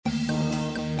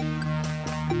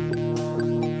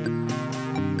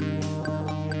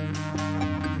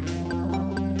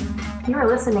You are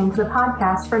listening to the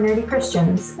podcast for Nerdy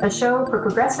Christians, a show for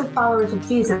progressive followers of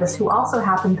Jesus who also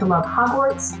happen to love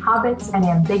Hogwarts, hobbits, and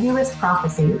ambiguous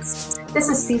prophecies. This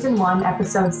is Season 1,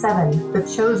 Episode 7, The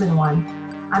Chosen One.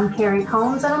 I'm Carrie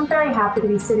Combs, and I'm very happy to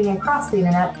be sitting across the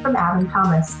internet from Adam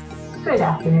Thomas. Good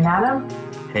afternoon, Adam.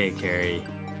 Hey, Carrie.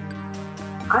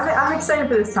 I'm excited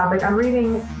for this topic. I'm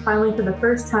reading, finally for the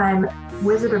first time,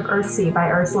 Wizard of Earthsea by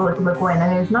Ursula Le Guin,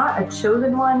 and there's not a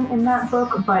chosen one in that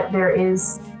book, but there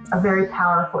is a very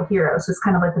powerful hero. So it's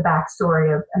kind of like the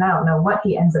backstory of, and I don't know what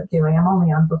he ends up doing. I'm only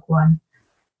on book 1,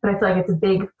 but I feel like it's a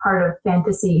big part of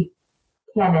fantasy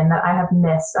canon that I have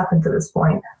missed up until this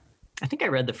point. I think I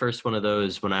read the first one of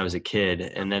those when I was a kid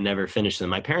and then never finished them.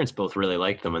 My parents both really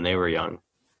liked them when they were young.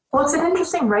 Well, it's an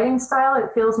interesting writing style. It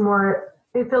feels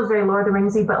very Lord of the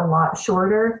Ringsy, but a lot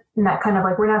shorter. And that kind of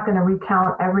like, we're not going to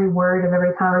recount every word of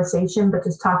every conversation, but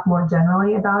just talk more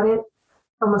generally about it.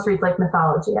 Almost reads like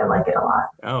mythology. I like it a lot.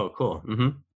 Oh, cool. Mm-hmm.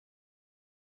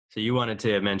 So you wanted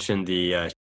to mention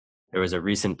there was a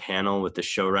recent panel with the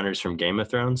showrunners from Game of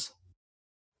Thrones?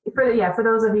 For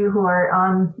those of you who are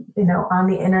on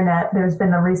the internet, there's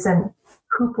been a recent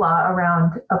hoopla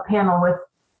around a panel with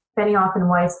Benioff and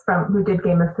Weiss who did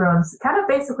Game of Thrones, kind of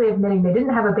basically admitting they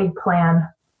didn't have a big plan.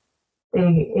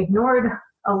 They ignored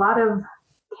a lot of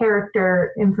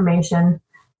character information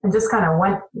and just kind of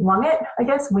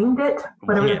winged it,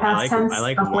 whatever the past tense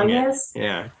of wing is.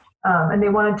 Yeah. And they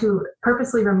wanted to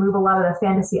purposely remove a lot of the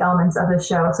fantasy elements of the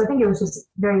show. So I think it was just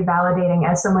very validating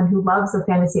as someone who loves the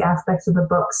fantasy aspects of the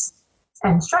books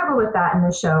and struggled with that in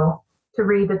the show to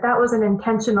read that was an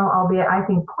intentional, albeit I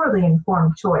think poorly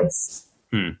informed choice.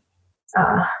 It's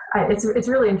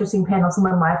a really interesting panel.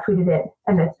 Someone live tweeted it,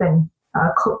 and it's been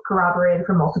corroborated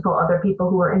from multiple other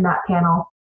people who were in that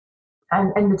panel.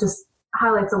 And it just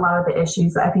highlights a lot of the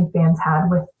issues that I think fans had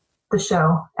with the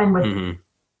show and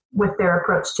with their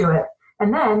approach to it.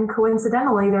 And then,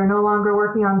 coincidentally, they're no longer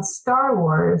working on Star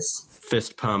Wars.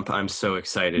 Fist pump. I'm so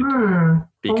excited.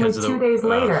 Because only 2 days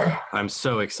later. I'm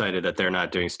so excited that they're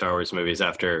not doing Star Wars movies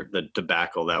after the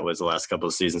debacle that was the last couple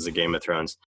of seasons of Game of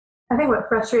Thrones. I think what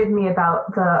frustrated me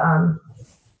about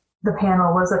the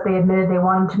panel was that they admitted they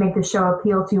wanted to make the show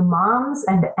appeal to moms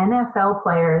and NFL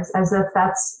players, as if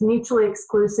that's mutually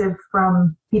exclusive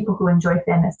from people who enjoy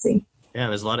fantasy. Yeah,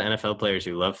 there's a lot of NFL players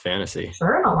who love fantasy.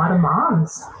 Sure, and a lot of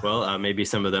moms. Well, maybe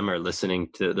some of them are listening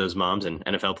to those moms, and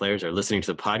NFL players are listening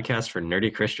to the podcast for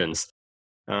Nerdy Christians.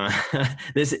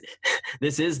 This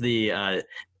is the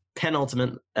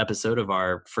penultimate episode of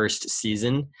our first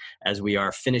season, as we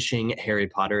are finishing Harry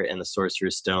Potter and the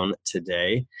Sorcerer's Stone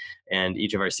today. And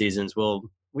each of our seasons will,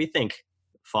 we think,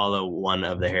 follow one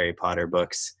of the Harry Potter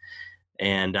books.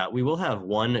 And we will have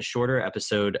one shorter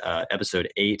episode, episode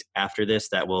 8 after this,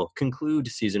 that will conclude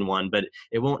season 1, but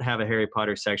it won't have a Harry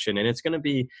Potter section. And it's going to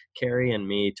be Carrie and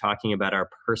me talking about our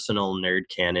personal nerd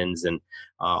canons and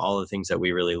all the things that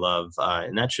we really love.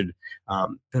 And that should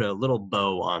put a little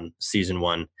bow on season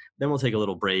 1. Then we'll take a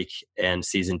little break, and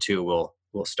season 2 will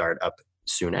start up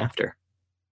soon after.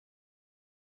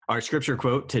 Our scripture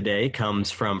quote today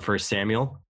comes from 1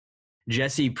 Samuel.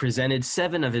 Jesse presented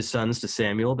 7 of his sons to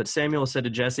Samuel, but Samuel said to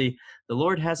Jesse, "The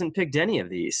Lord hasn't picked any of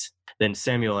these." Then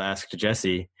Samuel asked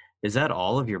Jesse, "Is that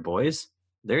all of your boys?"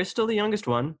 "There is still the youngest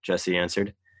one," Jesse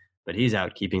answered, "but he's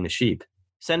out keeping the sheep."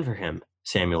 "Send for him,"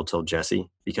 Samuel told Jesse,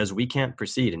 "because we can't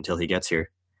proceed until he gets here."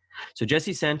 So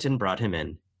Jesse sent and brought him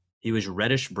in. He was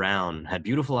reddish brown, had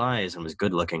beautiful eyes, and was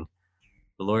good looking.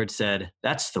 The Lord said,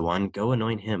 "That's the one, go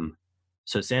anoint him."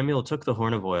 So Samuel took the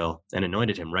horn of oil and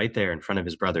anointed him right there in front of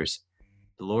his brothers.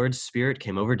 The Lord's Spirit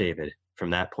came over David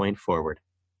from that point forward.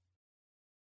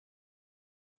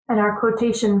 And our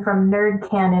quotation from Nerd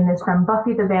Canon is from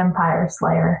Buffy the Vampire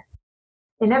Slayer.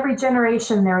 "In every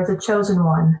generation there is a chosen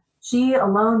one. She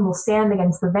alone will stand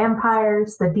against the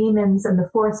vampires, the demons, and the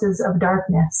forces of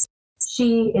darkness.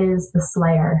 She is the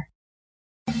Slayer."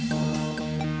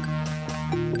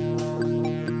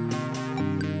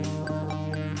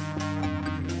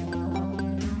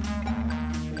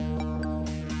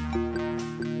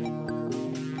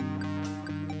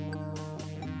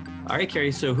 All right,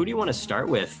 Carrie, so who do you want to start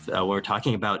with when we're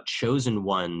talking about chosen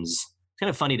ones? It's kind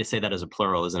of funny to say that as a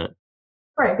plural, isn't it?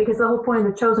 Right, because the whole point of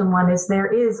the chosen one is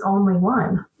there is only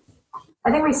one.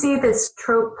 I think we see this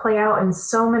trope play out in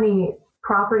so many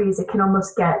properties, it can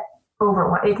almost get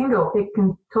overwhelming. It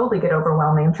can totally get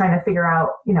overwhelming. I'm trying to figure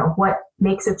out, what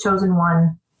makes a chosen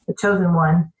one the chosen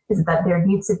one. Is it that there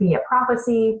needs to be a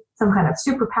prophecy, some kind of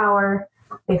superpower,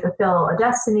 they fulfill a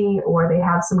destiny, or they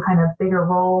have some kind of bigger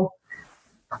role?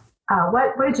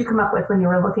 What did you come up with when you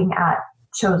were looking at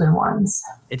chosen ones?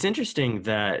 It's interesting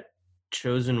that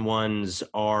chosen ones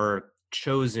are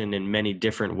chosen in many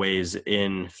different ways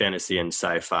in fantasy and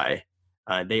sci-fi.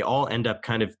 They all end up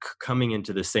kind of coming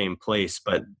into the same place,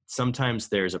 but sometimes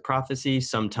there's a prophecy,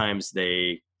 sometimes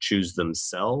they choose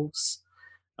themselves,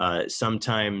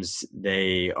 sometimes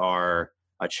they are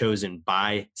chosen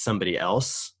by somebody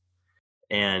else,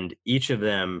 and each of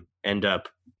them end up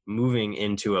moving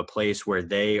into a place where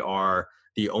they are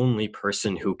the only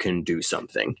person who can do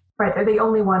something. Right, they're the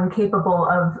only one capable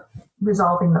of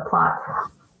resolving the plot,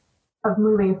 of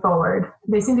moving forward.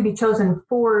 They seem to be chosen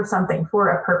for something, for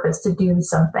a purpose, to do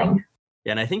something.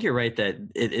 Yeah, and I think you're right that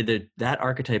that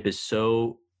archetype is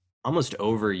so almost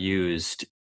overused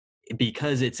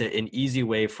because it's an easy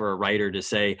way for a writer to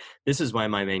say, this is why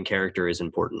my main character is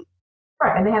important.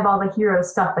 Right, and they have all the hero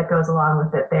stuff that goes along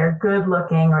with it. They're good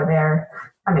looking, or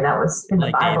that was in the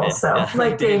like Bible. David. So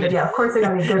like David, yeah, of course they're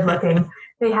going to be good looking.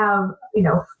 They have,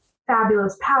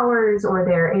 fabulous powers, or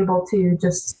they're able to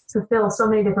just fulfill so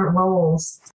many different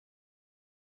roles.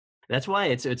 That's why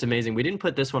it's amazing. We didn't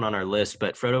put this one on our list,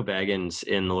 but Frodo Baggins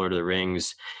in The Lord of the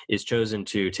Rings is chosen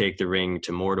to take the ring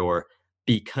to Mordor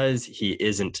because he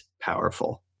isn't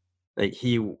powerful. Like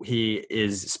he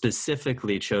is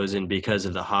specifically chosen because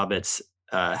of the hobbits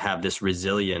have this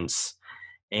resilience,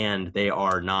 and they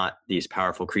are not these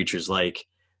powerful creatures like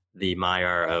the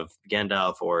Maiar of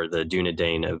Gandalf or the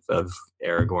Dunedain of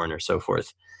Aragorn or so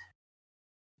forth.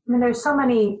 I mean, there's so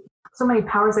many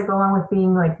powers that go along with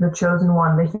being like the chosen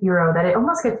one, the hero, that it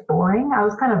almost gets boring. I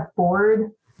was kind of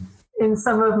bored in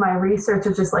some of my research.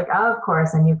 It's just like, oh, of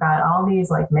course, and you've got all these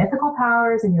like mythical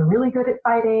powers, and you're really good at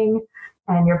fighting,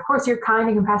 and of course you're kind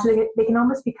and compassionate. They can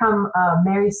almost become a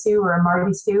Mary Sue or a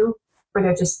Marty Sue, where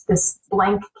they're just this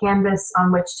blank canvas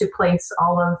on which to place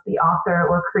all of the author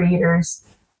or creators.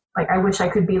 Like, I wish I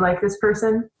could be like this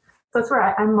person. So that's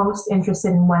where I'm most interested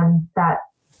in, when that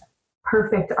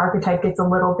perfect archetype gets a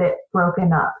little bit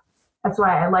broken up. That's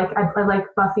why I like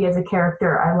Buffy as a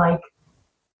character. I like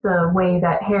the way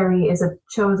that Harry is a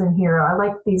chosen hero. I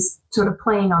like these sort of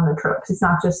playing on the tropes. It's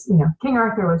not just, King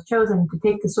Arthur was chosen to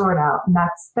take the sword out, and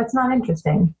that's not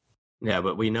interesting. Yeah,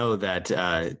 but we know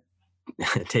that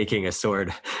taking a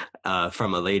sword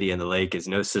from a lady in the lake is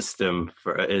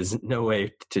no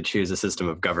way to choose a system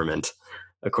of government,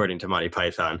 according to Monty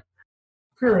Python.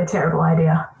 It's really a terrible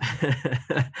idea.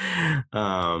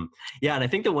 Yeah, and I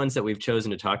think the ones that we've chosen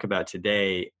to talk about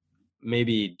today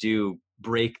maybe do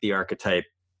break the archetype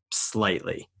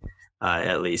slightly,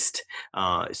 at least.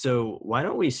 So why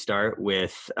don't we start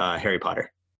with Harry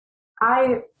Potter?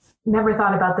 I never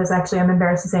thought about this, actually, I'm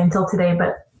embarrassed to say, until today,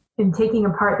 but in taking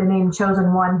apart the name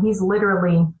Chosen One, he's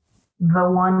literally the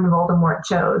one Voldemort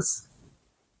chose.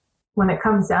 When it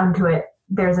comes down to it,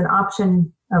 there's an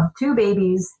option of two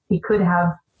babies he could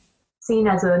have seen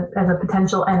as a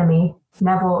potential enemy,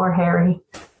 Neville or Harry,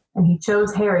 and he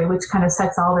chose Harry, which kind of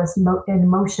sets all this in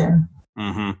motion.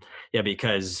 Mm-hmm. Yeah,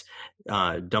 because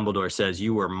Dumbledore says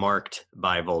you were marked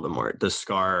by Voldemort. The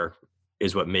scar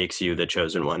is what makes you the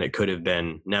Chosen One. It could have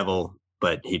been Neville,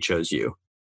 but he chose you.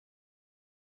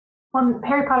 Well,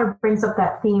 Harry Potter brings up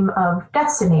that theme of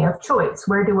destiny, of choice.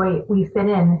 Where do we fit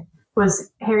in?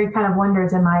 Was Harry kind of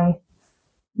wonders, am I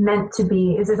meant to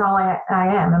be, is this all I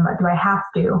am? Do I have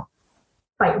to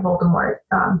fight Voldemort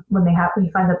when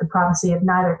we find out the prophecy of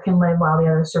neither can live while the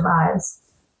other survives?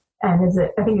 And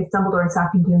I think it's Dumbledore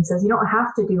talking to him and says, you don't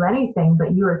have to do anything,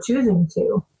 but you are choosing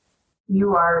to.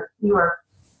 You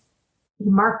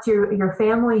marked your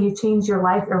family, you changed your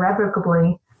life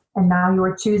irrevocably, and now you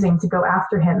are choosing to go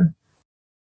after him.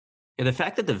 Yeah, the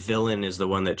fact that the villain is the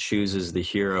one that chooses the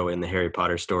hero in the Harry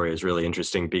Potter story is really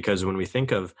interesting, because when we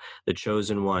think of the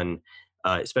Chosen One,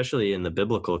 especially in the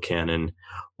biblical canon,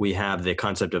 we have the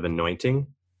concept of anointing,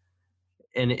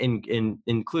 and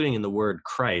including in the word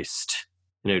Christ.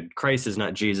 Christ is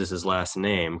not Jesus's last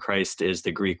name. Christ is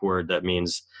the Greek word that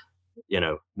means,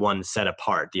 one set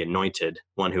apart, the anointed,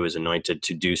 one who is anointed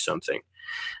to do something.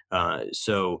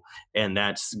 And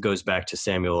that goes back to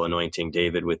Samuel anointing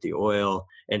David with the oil.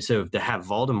 And so to have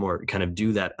Voldemort kind of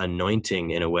do that anointing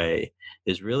in a way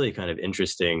is really kind of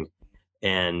interesting,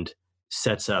 and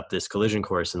sets up this collision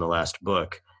course in the last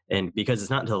book. And because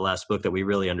it's not until the last book that we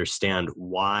really understand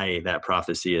why that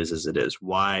prophecy is as it is.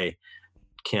 Why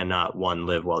cannot one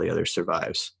live while the other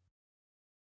survives?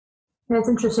 And it's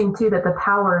interesting, too, that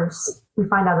we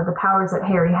find out that the powers that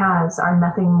Harry has are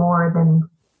nothing more than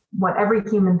what every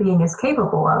human being is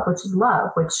capable of, which is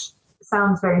love, which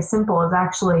sounds very simple, is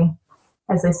actually,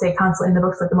 as they say constantly in the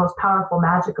books, like the most powerful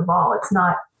magic of all. It's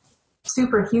not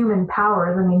superhuman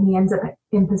powers. I mean, he ends up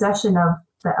in possession of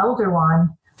the Elder Wand,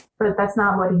 but that's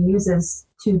not what he uses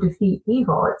to defeat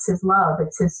evil. It's his love,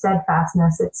 it's his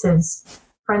steadfastness, it's his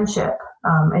friendship.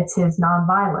 It's his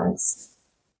nonviolence.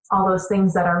 All those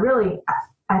things that are really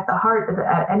at the heart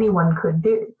that anyone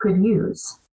could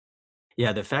use.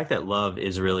 Yeah, the fact that love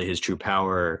is really his true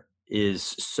power is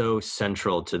so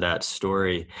central to that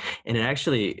story. And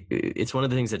it's one of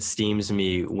the things that steams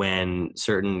me when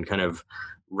certain kind of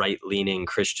right-leaning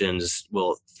Christians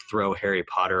will throw Harry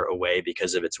Potter away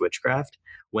because of its witchcraft,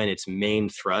 when its main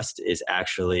thrust is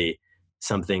actually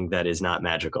something that is not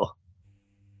magical.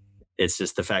 It's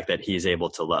just the fact that he's able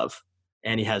to love,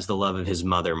 and he has the love of his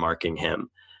mother marking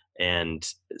him, and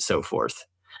so forth.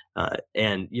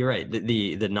 And you're right,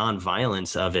 the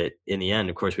non-violence of it in the end,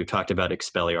 of course, we've talked about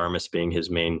Expelliarmus being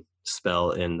his main spell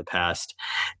in the past.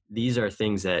 These are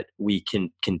things that we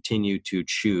can continue to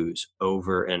choose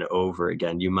over and over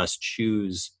again. You must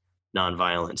choose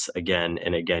non-violence again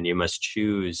and again. You must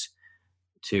choose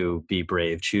to be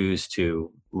brave, choose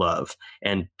to love.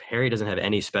 And Harry doesn't have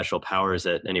any special powers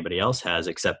that anybody else has,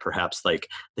 except perhaps like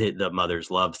the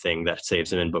mother's love thing that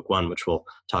saves him in book 1, which we'll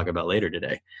talk about later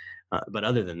today. But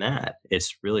other than that,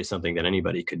 it's really something that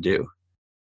anybody could do.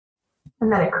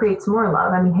 And that it creates more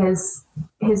love. I mean,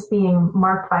 his being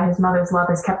marked by his mother's love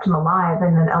has kept him alive,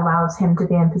 and it allows him to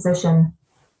be in position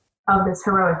of this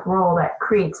heroic role that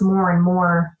creates more and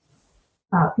more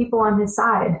people on his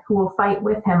side who will fight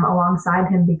with him alongside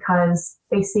him because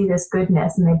they see this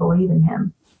goodness and they believe in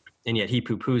him. And yet he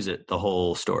poo-poos it the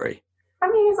whole story. I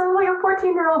mean, he's like a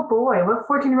 14-year-old boy. What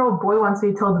 14-year-old boy wants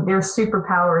to be told that their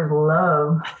superpower is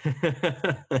love?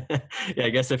 Yeah, I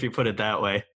guess if you put it that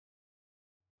way.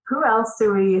 Who else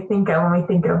do we think of when we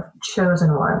think of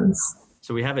chosen ones?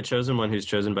 So we have a chosen one who's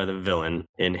chosen by the villain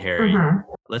in Harry. Mm-hmm.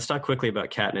 Let's talk quickly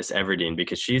about Katniss Everdeen,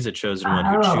 because she's a chosen one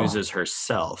who chooses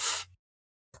herself.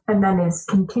 And then is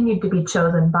continued to be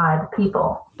chosen by the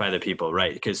people. By the people,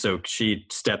 right. Because so she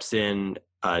steps in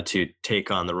to take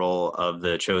on the role of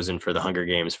the chosen for the Hunger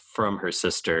Games from her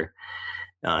sister.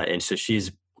 And so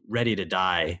she's ready to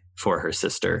die for her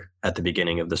sister at the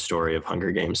beginning of the story of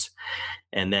Hunger Games.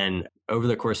 And then over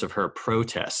the course of her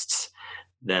protests,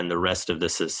 then the rest of the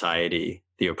society,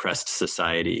 the oppressed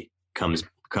society, comes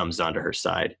onto her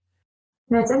side.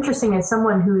 And it's interesting, as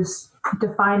someone whose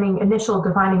initial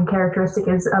defining characteristic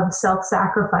is of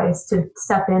self-sacrifice to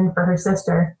step in for her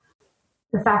sister,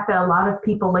 the fact that a lot of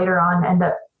people later on end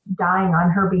up dying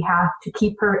on her behalf to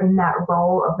keep her in that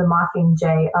role of the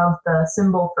Mockingjay, of the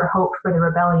symbol for hope for the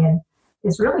rebellion,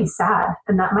 is really sad.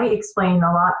 And that might explain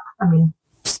a lot. I mean,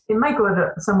 it might go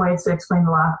to some ways to explain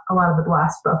a lot of the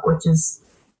last book, which is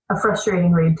a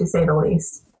frustrating read to say the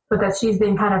least. But that she's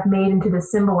been kind of made into the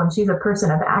symbol, and she's a person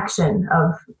of action,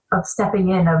 of stepping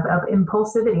in, of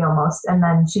impulsivity almost. And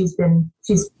then she's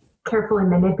carefully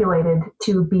manipulated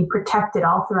to be protected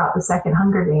all throughout the second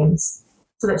Hunger Games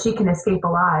so that she can escape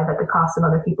alive at the cost of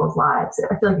other people's lives.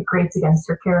 I feel like it grates against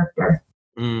her character.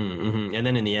 Mm-hmm. And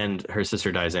then in the end, her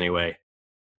sister dies anyway,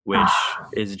 which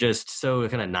is just so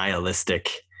kind of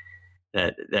nihilistic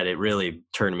that it really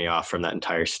turned me off from that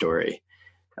entire story.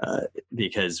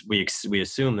 Because we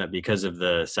assume that because of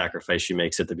the sacrifice she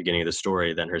makes at the beginning of the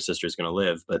story, then her sister's going to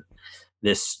live. But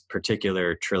this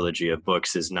particular trilogy of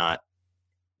books does not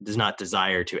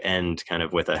desire to end kind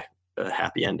of with a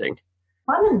happy ending.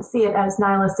 Well, I didn't see it as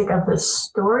nihilistic of the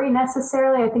story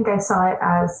necessarily. I think I saw it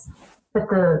as that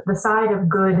the side of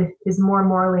good is more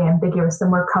morally ambiguous than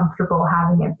we're comfortable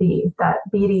having it be. That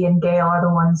Beetee and Gale are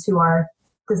the ones who are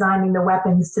designing the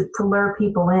weapons to lure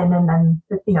people in, and then,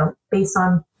 based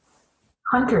on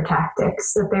hunter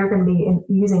tactics, that they're going to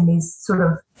be using these sort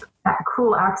of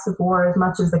cruel acts of war as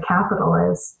much as the capital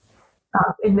is,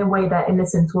 in the way that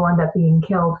innocents will end up being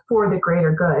killed for the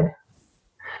greater good.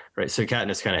 Right. So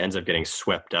Katniss kind of ends up getting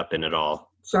swept up in it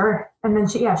all. Sure. And then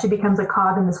she becomes a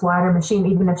cog in this wider machine,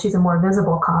 even if she's a more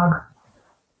visible cog.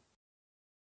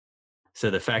 So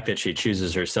the fact that she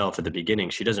chooses herself at the beginning,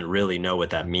 she doesn't really know what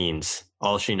that means.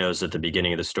 All she knows at the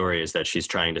beginning of the story is that she's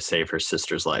trying to save her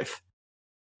sister's life.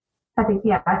 I think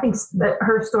that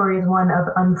her story is one of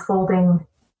unfolding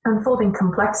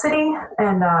complexity,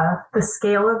 and the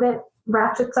scale of it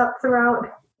ratchets up throughout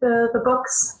the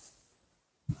books.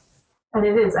 And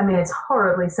it is, it's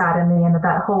horribly sad in the end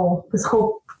that this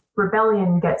whole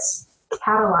rebellion gets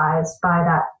catalyzed by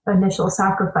that initial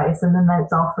sacrifice, and then that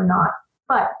it's all for naught.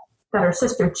 But that her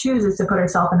sister chooses to put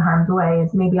herself in harm's way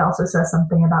is maybe also says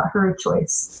something about her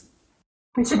choice.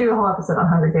 We should do a whole episode on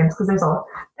Hunger Games, because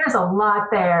there's a lot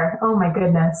there. Oh my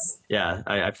goodness. Yeah,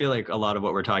 I feel like a lot of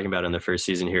what we're talking about in the first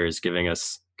season here is giving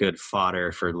us good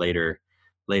fodder for later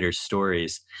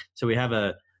stories. So we have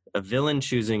a villain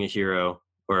choosing a hero,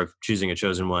 or choosing a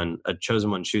chosen one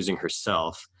choosing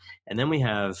herself. And then we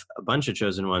have a bunch of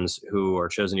chosen ones who are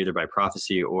chosen either by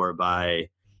prophecy or by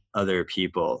other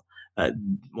people.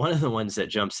 One of the ones that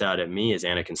jumps out at me is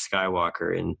Anakin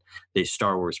Skywalker in the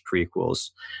Star Wars prequels,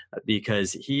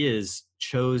 because he is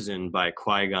chosen by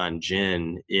Qui-Gon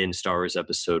Jinn in Star Wars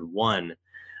Episode 1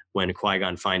 when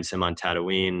Qui-Gon finds him on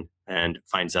Tatooine and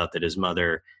finds out that his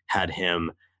mother had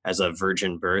him as a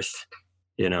virgin birth.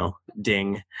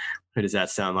 Ding. What does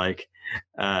that sound like?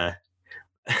 And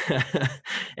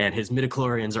his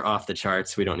midichlorians are off the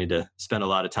charts. We don't need to spend a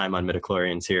lot of time on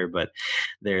midichlorians here, but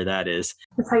there that is.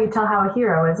 That's how you tell how a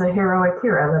hero is a heroic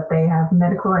hero, that they have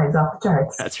midichlorians off the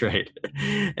charts. That's right.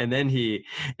 And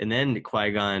then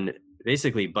Qui-Gon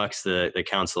basically bucks the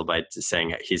council by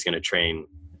saying he's going to train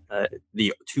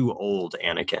the too old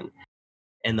Anakin.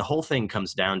 And the whole thing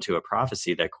comes down to a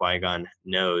prophecy that Qui-Gon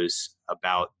knows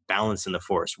about balance in the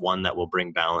Force, one that will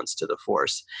bring balance to the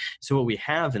Force. So what we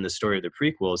have in the story of the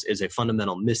prequels is a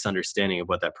fundamental misunderstanding of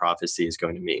what that prophecy is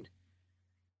going to mean.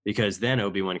 Because then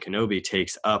Obi-Wan Kenobi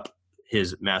takes up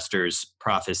his master's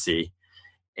prophecy,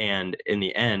 and in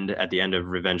the end, at the end of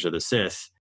Revenge of the Sith,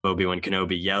 Obi-Wan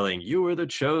Kenobi yelling, "You are the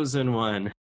chosen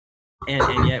one."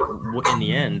 And yet, in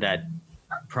the end, that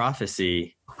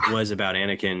prophecy was about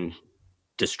Anakin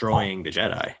destroying the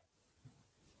Jedi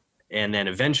and then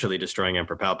eventually destroying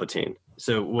Emperor Palpatine.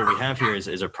 So what we have here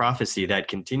is a prophecy that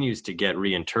continues to get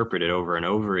reinterpreted over and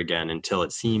over again until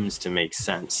it seems to make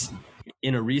sense.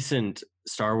 In a recent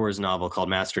Star Wars novel called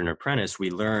Master and Apprentice, we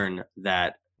learn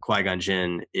that Qui-Gon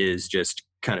Jinn is just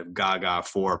kind of gaga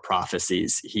for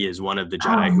prophecies. He is one of the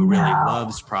Jedi who really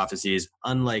loves prophecies,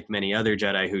 unlike many other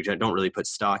Jedi who don't really put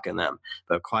stock in them.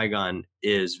 But Qui-Gon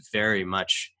is very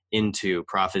much into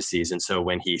prophecies. And so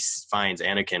when he finds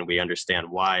Anakin, we understand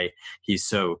why he's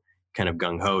so kind of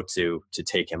gung-ho to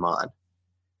take him on.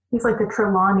 He's like the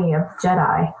Trelawney of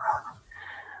Jedi.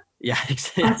 Yeah,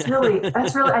 exactly. That's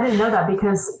really, I didn't know that,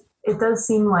 because it does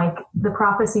seem like the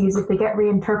prophecies, if they get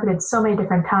reinterpreted so many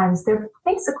different times, they're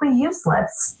basically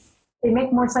useless. They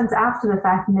make more sense after the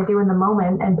fact than they do in the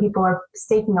moment, and people are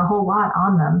staking a whole lot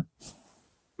on them.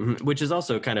 Which is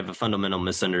also kind of a fundamental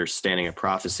misunderstanding of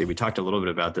prophecy. We talked a little bit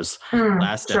about this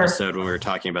last episode when we were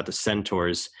talking about the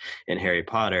centaurs in Harry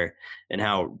Potter, and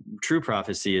how true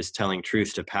prophecy is telling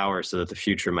truth to power so that the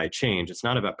future might change. It's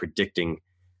not about predicting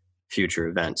future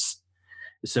events.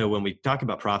 So when we talk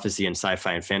about prophecy in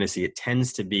sci-fi and fantasy, it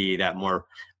tends to be that more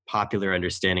popular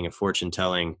understanding of fortune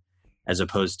telling, as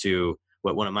opposed to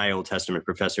what one of my Old Testament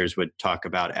professors would talk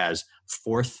about as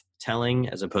forth-telling,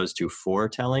 as opposed to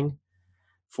foretelling.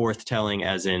 Forth-telling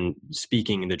as in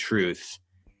speaking the truth,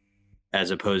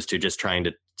 as opposed to just trying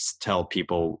to tell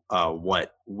people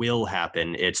what will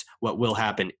happen. It's what will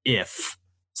happen if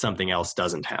something else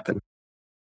doesn't happen.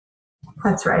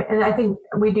 That's right. And I think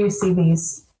we do see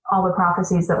all the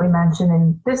prophecies that we mentioned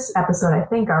in this episode, I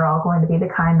think, are all going to be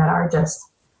the kind that are just,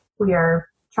 we are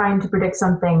trying to predict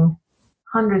something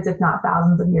hundreds, if not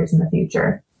thousands of years in the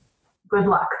future. Good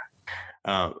luck.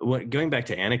 Going back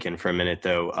to Anakin for a minute,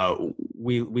 though,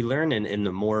 we learn in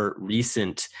the more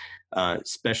recent,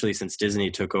 especially since Disney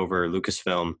took over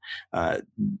Lucasfilm, a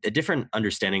different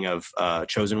understanding of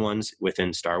chosen ones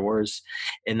within Star Wars,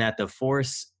 in that the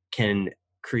Force can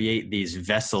create these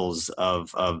vessels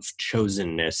of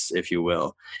chosenness, if you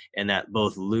will, and that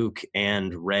both Luke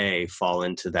and Rey fall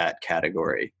into that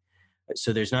category.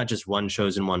 So there's not just one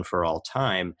chosen one for all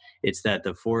time. It's that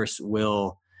the Force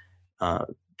will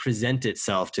present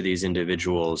itself to these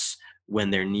individuals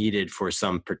when they're needed for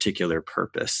some particular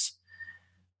purpose,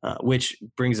 which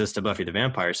brings us to Buffy the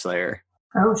Vampire Slayer.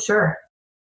 Oh, sure.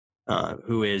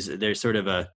 There's sort of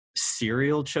a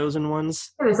serial chosen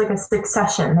ones. There's like a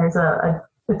succession. There's a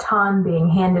baton being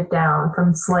handed down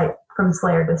from Slayer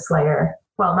to Slayer.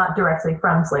 Well, not directly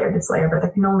from Slayer to Slayer, but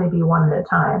there can only be one at a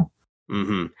time.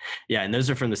 Mm-hmm. Yeah, and those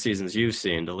are from the seasons you've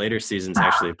seen. The later seasons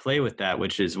actually play with that,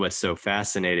 which is what's so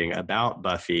fascinating about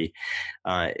Buffy,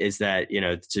 is that,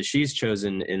 so she's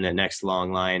chosen in the next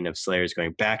long line of Slayers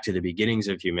going back to the beginnings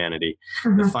of humanity.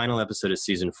 Mm-hmm. The final episode of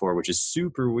season 4, which is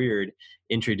super weird,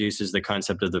 introduces the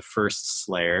concept of the first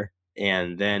Slayer.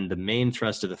 And then the main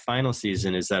thrust of the final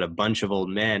season is that a bunch of old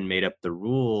men made up the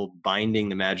rule binding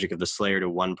the magic of the Slayer to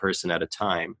one person at a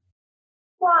time.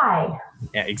 Why?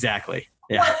 Yeah, exactly.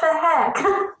 Yeah. What the heck?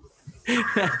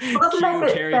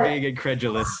 Cue Carrie being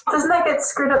incredulous. Doesn't that get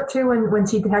screwed up too when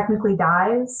she technically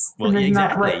dies? Well,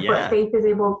 exactly. What Faith is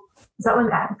able. Is that when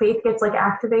Faith gets like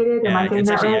activated? Yeah, it's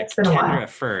actually Kendra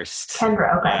first.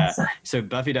 Kendra, okay. So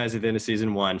Buffy dies at the end of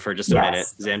season 1 for just a minute.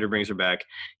 Xander brings her back.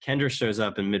 Kendra shows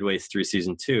up in midway through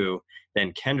season 2.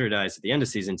 Then Kendra dies at the end of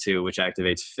season 2, which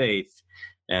activates Faith,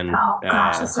 and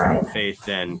that's right. Faith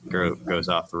then goes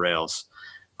off the rails.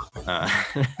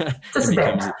 Just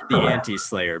becomes the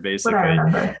anti-Slayer, basically. What I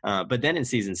remember. But then in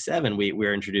season 7,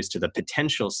 we're introduced to the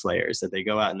potential Slayers, that they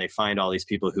go out and they find all these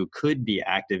people who could be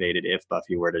activated if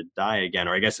Buffy were to die again,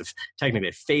 or I guess if technically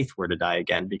if Faith were to die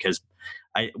again, because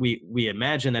we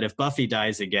imagine that if Buffy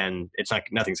dies again,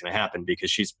 nothing's going to happen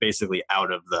because she's basically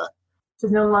out of the.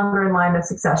 She's no longer in line of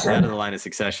succession. Out of the line of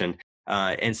succession.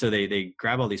 And so they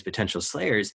grab all these potential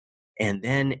Slayers. And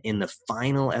then in the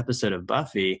final episode of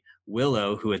Buffy,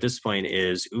 Willow, who at this point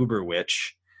is Uber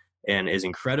Witch and is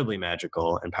incredibly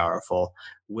magical and powerful,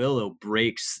 Willow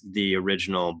breaks the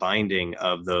original binding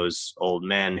of those old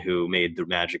men who made the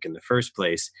magic in the first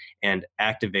place and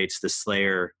activates the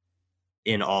Slayer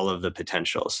in all of the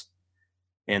potentials.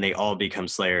 And they all become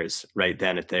Slayers right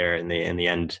then and there in the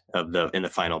end of in the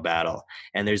final battle.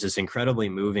 And there's this incredibly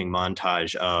moving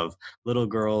montage of little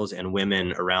girls and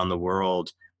women around the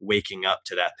world waking up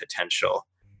to that potential.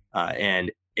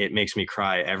 And it makes me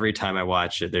cry every time I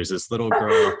watch it. There's this little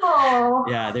girl.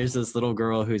 There's this little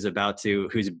girl who's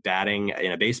batting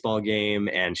in a baseball game,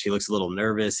 and she looks a little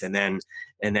nervous, and then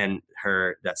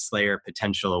that Slayer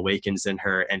potential awakens in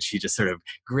her, and she just sort of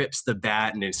grips the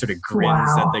bat and it sort of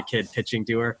grins at the kid pitching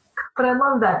to her. But I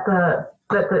love that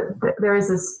there is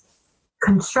this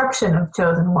construction of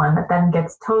Chosen One that then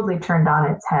gets totally turned on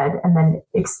its head and then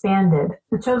expanded.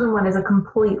 The Chosen One is a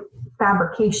complete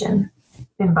fabrication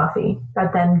in Buffy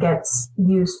that then gets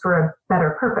used for a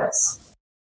better purpose.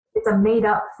 It's a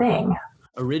made-up thing.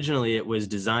 Originally, it was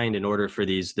designed in order for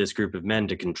this group of men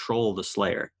to control the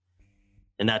Slayer.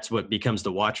 And that's what becomes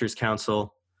the Watchers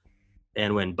Council.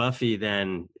 And when Buffy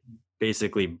then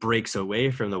basically breaks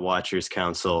away from the Watchers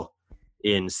Council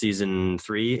in season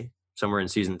 3, somewhere in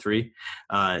season 3,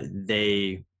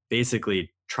 they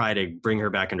basically try to bring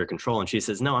her back under control. And she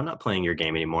says, no, I'm not playing your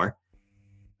game anymore.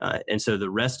 And so the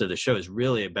rest of the show is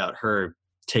really about her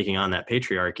taking on that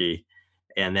patriarchy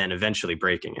and then eventually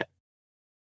breaking it.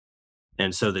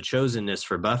 And so the chosenness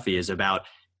for Buffy is about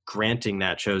granting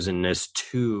that chosenness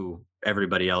to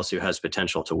everybody else who has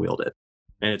potential to wield it.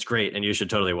 And it's great, and you should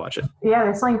totally watch it. Yeah,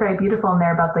 there's something very beautiful in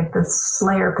there about like the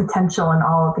Slayer potential and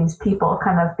all of these people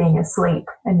kind of being asleep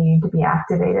and needing to be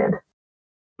activated.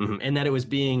 Mm-hmm. And that it was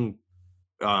being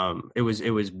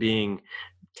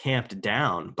tamped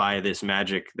down by this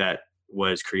magic that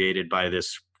was created by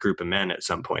this group of men at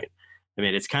some point. I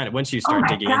mean, it's kind of, once you start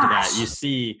digging into that, you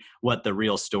see what the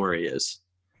real story is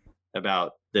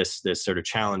about this sort of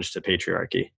challenge to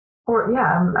patriarchy. Or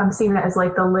I'm seeing that as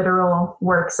like the literal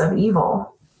works of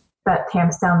evil that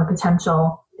tamps down the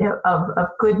potential of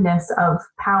goodness, of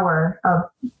power, of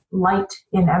light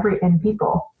in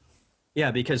people.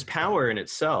 Yeah, because power in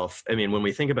itself, I mean, when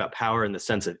we think about power in the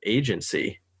sense of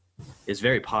agency, is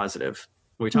very positive.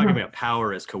 When we're talking about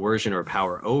power as coercion or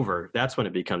power over, that's when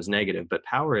it becomes negative. But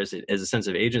power as a sense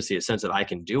of agency, a sense of I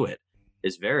can do it,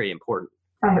 is very important.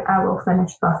 I will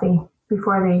finish Buffy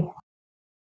before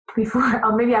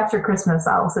maybe after Christmas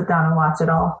I'll sit down and watch it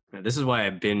all. This is why I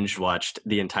binge watched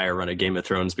the entire run of Game of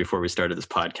Thrones before we started this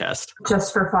podcast.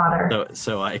 Just for fodder.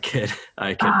 So I could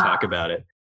talk about it.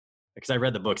 Because I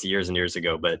read the books years and years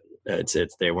ago, but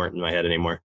they weren't in my head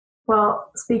anymore. Well,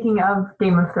 speaking of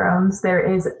Game of Thrones, there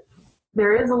is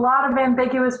a lot of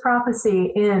ambiguous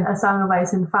prophecy in A Song of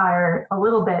Ice and Fire, a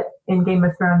little bit in Game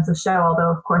of Thrones, the show,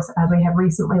 although, of course, as we have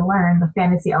recently learned, the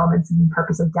fantasy elements have been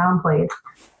purposely downplayed.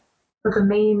 But the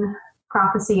main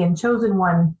prophecy in Chosen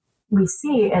One we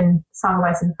see in Song of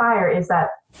Ice and Fire is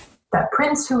that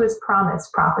prince who is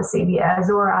promised prophecy, the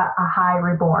Azor Ahai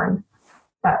reborn,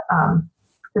 that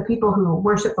the people who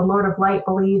worship the Lord of Light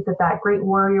believe that great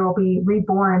warrior will be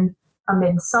reborn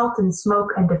amid salt and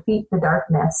smoke and defeat the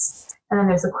darkness. And then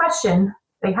there's a question,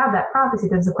 they have that prophecy,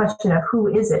 there's a question of who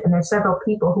is it? And there's several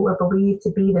people who are believed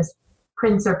to be this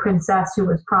prince or princess who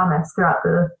was promised throughout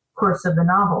the course of the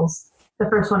novels. The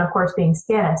first one, of course, being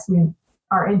Stannis. We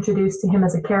are introduced to him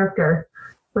as a character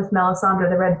with Melisandre,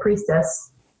 the Red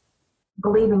Priestess,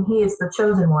 believing he is the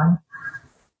chosen one.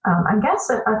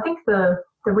 I think the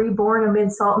reborn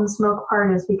amid salt and smoke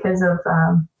part is because of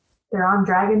they're on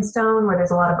Dragonstone where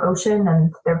there's a lot of ocean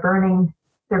and they're burning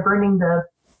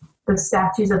the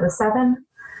statues of the Seven.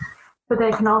 But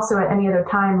they can also at any other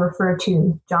time refer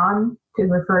to Jon, to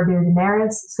refer to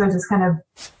Daenerys. So it's just kind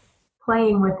of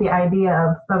playing with the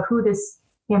idea of who this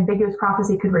ambiguous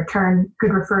prophecy could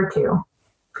refer to.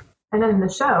 And then in the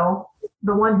show,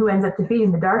 the one who ends up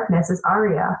defeating the darkness is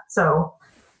Arya. So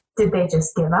did they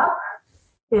just give up?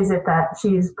 Is it that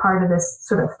she's part of this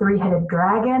sort of three-headed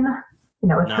dragon?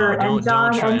 With her and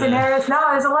Jon and Daenerys? No,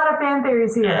 there's a lot of fan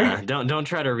theories here. Yeah, don't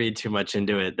try to read too much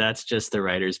into it. That's just the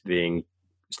writers being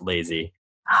lazy.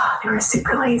 Oh, they were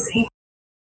super lazy.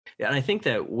 And I think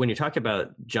that when you talk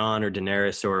about Jon or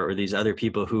Daenerys or these other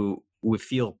people who would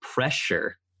feel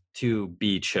pressure to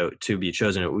be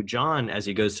chosen, Jon, as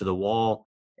he goes to the Wall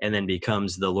and then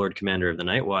becomes the Lord Commander of the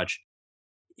Night Watch,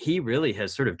 he really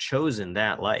has sort of chosen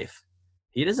that life.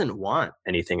 He doesn't want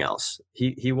anything else.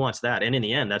 He wants that, and in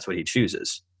the end, that's what he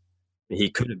chooses. He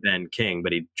could have been king,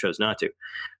 but he chose not to.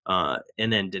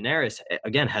 And then Daenerys,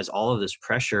 again, has all of this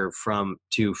pressure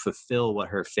to fulfill what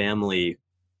her family,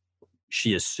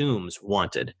 she assumes,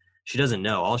 wanted. She doesn't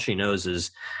know. All she knows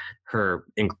is her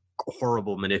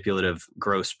horrible, manipulative,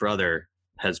 gross brother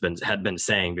had been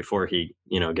saying before he,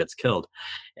 gets killed.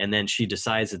 And then she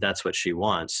decides that that's what she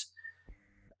wants,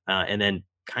 and then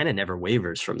kind of never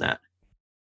wavers from that.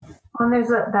 And there's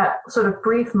that sort of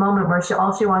brief moment where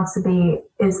all she wants to be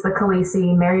is the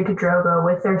Khaleesi, married to Drogo,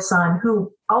 with their son,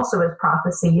 who also is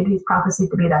prophesied. He's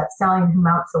prophesied to be that stallion who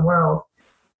mounts the world.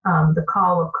 The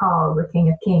call of Khal, the King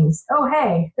of Kings. Oh,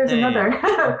 hey, there's another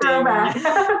throwback.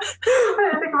 I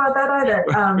didn't think about that either.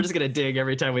 We're just going to dig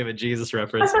every time we have a Jesus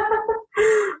reference.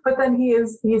 But then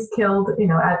he's killed,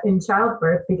 in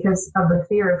childbirth because of the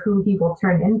fear of who he will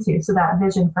turn into. So that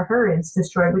vision for her is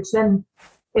destroyed, which then,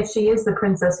 if she is the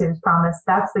princess who's promised,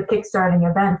 that's the kickstarting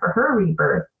event for her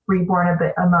rebirth, reborn a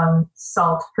bit among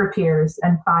salt, her tears,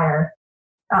 and fire.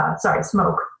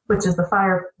 Smoke, which is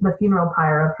the funeral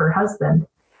pyre of her husband.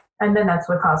 And then that's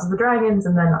what causes the dragons,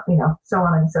 and then, so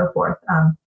on and so forth.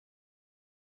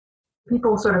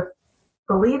 People sort of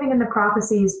believing in the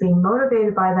prophecies, being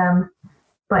motivated by them,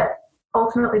 but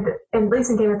ultimately, at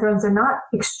least in Game of Thrones, they're not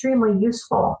extremely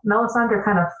useful. Melisandre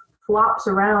kind of flops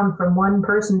around from one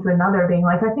person to another, being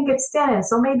like, I think it's Stannis,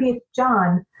 so maybe it's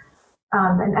Jon,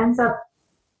 and ends up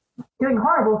doing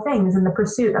horrible things in the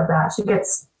pursuit of that.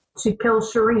 She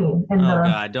kills Shireen in God,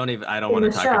 I don't want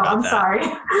to talk about I'm that. Sorry.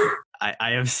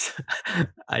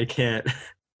 I can't.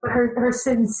 But her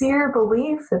sincere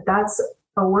belief that that's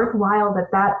a worthwhile,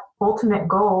 that ultimate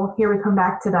goal, here we come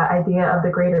back to that idea of the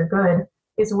greater good,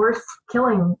 is worth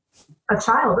killing a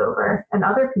child over and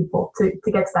other people to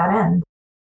get to that end.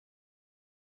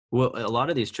 Well, a lot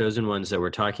of these chosen ones that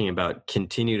we're talking about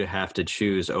continue to have to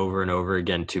choose over and over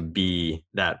again to be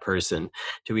that person,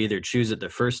 to either choose it the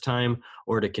first time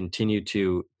or to continue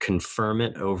to confirm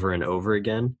it over and over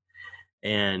again.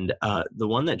 And the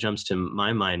one that jumps to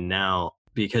my mind now,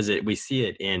 because we see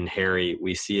it in Harry,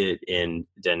 we see it in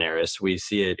Daenerys, we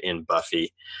see it in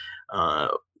Buffy,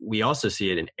 we also see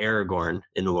it in Aragorn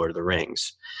in The Lord of the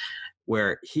Rings,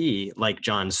 where he, like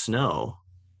Jon Snow,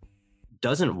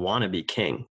 doesn't want to be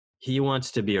king. He wants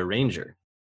to be a ranger.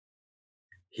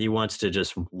 He wants to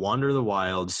just wander the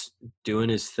wilds, doing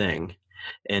his thing.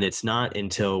 And it's not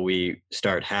until we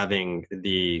start having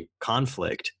the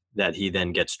conflict that he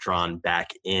then gets drawn back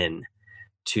in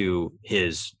to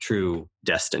his true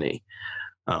destiny,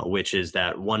 which is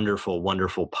that wonderful,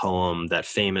 wonderful poem, that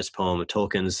famous poem of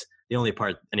Tolkien's. The only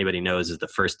part anybody knows is the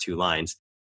first two lines.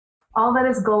 All that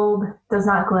is gold does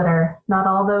not glitter. Not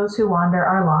all those who wander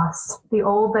are lost. The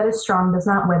old that is strong does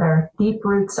not wither. Deep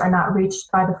roots are not reached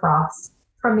by the frost.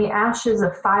 From the ashes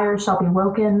of fire shall be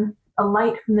woken. A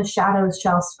light from the shadows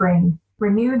shall spring.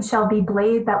 Renewed shall be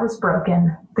blade that was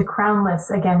broken. The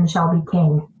crownless again shall be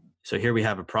king. So here we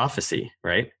have a prophecy,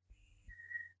 right?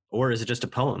 Or is it just a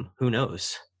poem? Who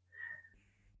knows?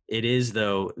 It is,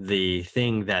 though, the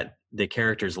thing that the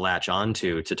characters latch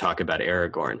onto to talk about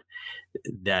Aragorn,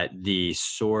 that the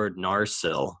sword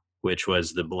Narsil, which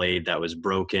was the blade that was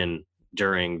broken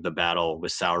during the battle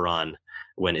with Sauron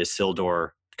when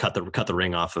Isildur cut the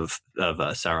ring off of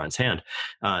Sauron's hand,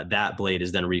 that blade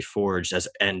is then reforged as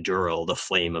Anduril, the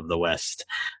Flame of the West.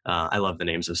 I love the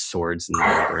names of swords in the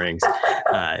Lord of the Rings.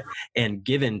 And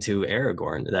given to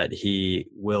Aragorn, that he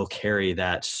will carry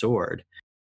that sword.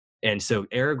 And so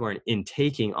Aragorn, in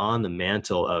taking on the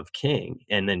mantle of king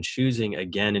and then choosing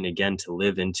again and again to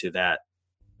live into that,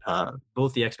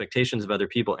 both the expectations of other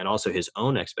people and also his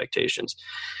own expectations,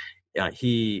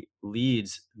 he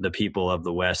leads the people of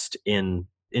the West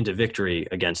into victory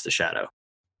against the shadow.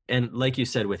 And like you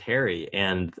said with Harry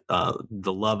and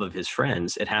the love of his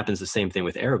friends, it happens the same thing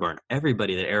with Aragorn.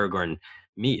 Everybody that Aragorn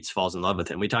meets falls in love with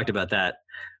him. We talked about that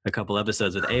a couple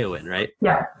episodes with Éowyn, right?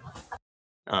 Yeah.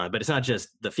 But it's not just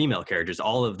the female characters.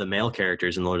 All of the male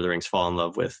characters in Lord of the Rings fall in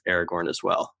love with Aragorn as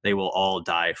well. They will all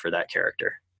die for that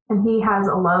character. And he has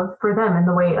a love for them in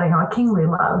the way, a kingly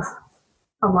love,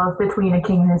 a love between a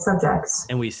king and his subjects.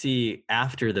 And we see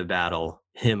after the battle,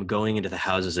 him going into the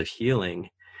houses of healing.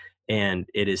 And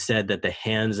it is said that the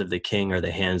hands of the king are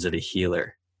the hands of a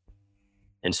healer.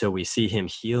 And so we see him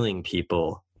healing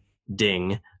people.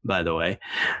 Ding, by the way.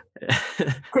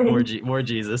 more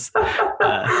Jesus.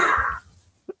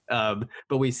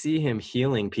 But we see him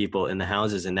healing people in the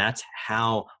houses, and that's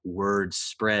how word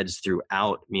spreads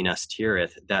throughout Minas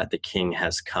Tirith that the king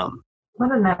has come.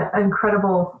 What an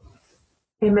incredible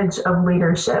image of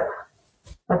leadership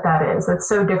that is. That's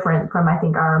so different from, I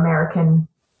think, our American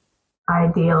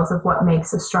ideals of what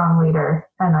makes a strong leader.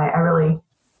 And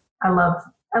I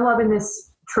love in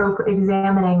this trope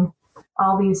examining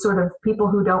all these sort of people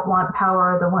who don't want power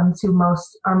are the ones who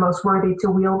are most worthy to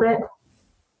wield it.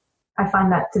 I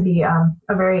find that to be a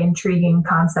very intriguing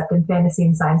concept in fantasy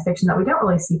and science fiction that we don't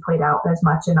really see played out as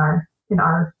much in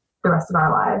the rest of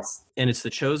our lives. And it's the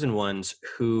chosen ones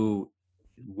who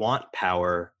want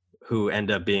power who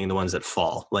end up being the ones that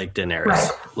fall, like Daenerys,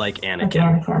 right. like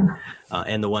Anakin.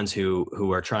 And the ones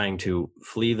who are trying to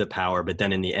flee the power, but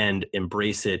then in the end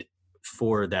embrace it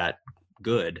for that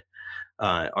good,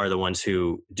 are the ones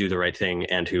who do the right thing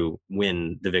and who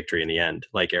win the victory in the end,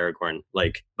 like Aragorn,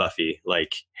 like Buffy,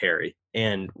 like Harry.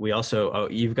 And we also,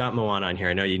 you've got Moana on here.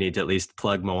 I know you need to at least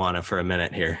plug Moana for a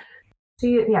minute here. So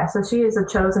she is a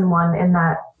chosen one in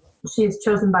that she is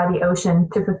chosen by the ocean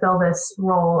to fulfill this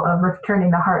role of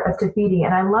returning the heart of Te Fiti.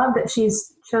 And I love that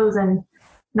she's chosen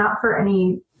not for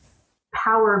any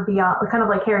power beyond, kind of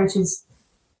like Harry,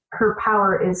 her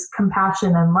power is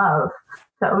compassion and love.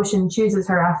 The ocean chooses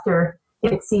her after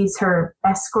it sees her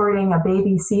escorting a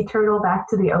baby sea turtle back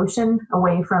to the ocean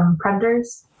away from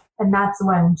predators. And that's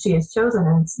when she is chosen.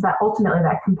 And it's that ultimately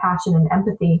that compassion and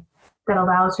empathy that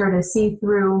allows her to see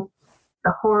through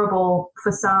the horrible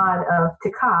facade of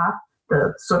T'Ka,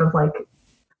 the sort of like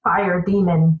fire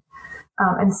demon,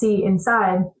 and see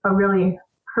inside a really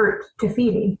hurt Te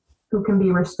Fiti who can be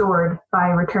restored by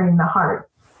returning the heart.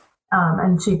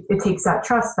 And it takes that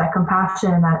trust, that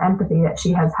compassion, and that empathy that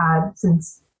she has had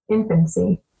since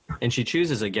infancy. And she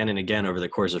chooses again and again over the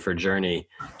course of her journey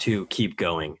to keep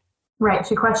going. Right.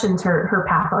 She questions her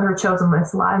path, her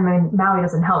chosenless lot. I mean, Maui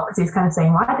doesn't help because he's kind of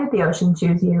saying, why did the ocean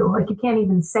choose you? Like, you can't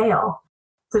even sail.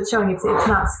 So it's showing it's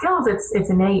not skills, it's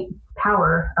innate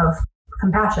power of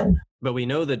compassion. But we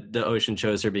know that the ocean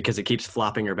chose her because it keeps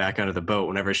flopping her back onto the boat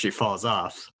whenever she falls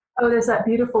off. Oh, there's that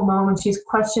beautiful moment she's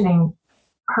questioning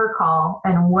her call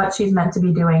and what she's meant to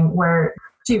be doing, where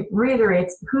she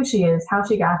reiterates who she is, how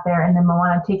she got there, and then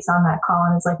Moana takes on that call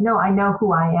and is like, no, I know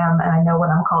who I am and I know what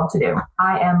I'm called to do.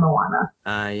 I am Moana.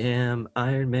 I am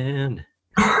Iron Man.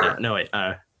 No, wait.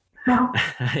 No.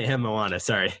 I am Moana.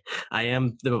 Sorry. I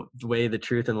am the way, the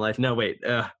truth, and life. No, wait.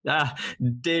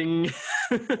 Ding.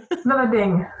 Another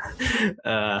ding.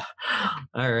 All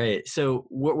right. So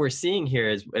what we're seeing here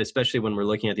is, especially when we're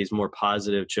looking at these more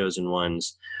positive chosen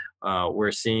ones,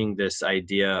 we're seeing this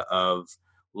idea of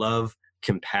love,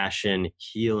 compassion,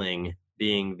 healing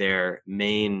being their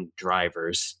main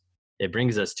drivers. It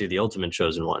brings us to the ultimate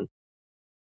chosen one.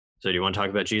 So do you want to talk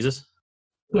about Jesus?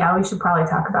 Yeah, we should probably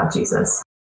talk about Jesus.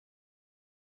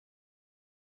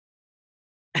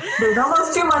 There's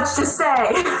almost too much to say.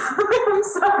 I'm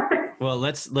sorry. Well,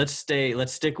 let's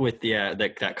stick with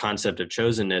that concept of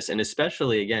chosenness, and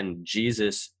especially again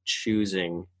Jesus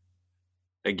choosing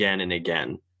again and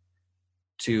again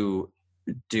to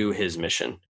do his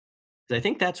mission. I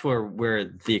think that's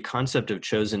where the concept of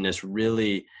chosenness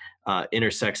really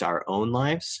intersects our own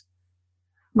lives,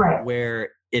 right? Where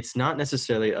it's not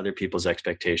necessarily other people's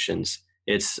expectations.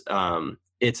 It's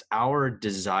our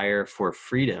desire for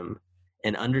freedom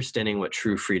and understanding what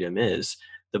true freedom is.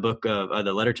 The book of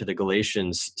the letter to the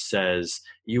Galatians says,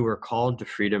 "You were called to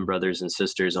freedom, brothers and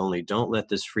sisters, only don't let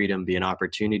this freedom be an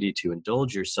opportunity to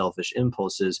indulge your selfish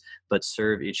impulses, but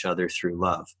serve each other through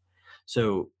love."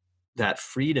 So that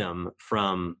freedom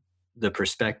from the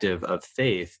perspective of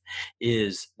faith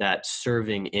is that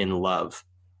serving in love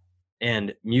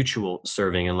and mutual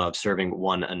serving in love, serving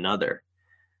one another.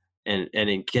 And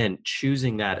again,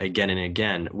 choosing that again and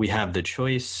again, we have the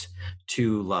choice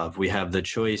to love. We have the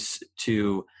choice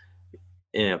to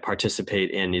participate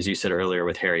in, as you said earlier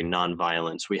with Harry,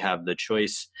 nonviolence. We have the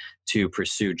choice to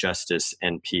pursue justice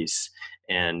and peace.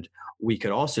 And we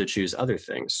could also choose other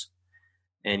things.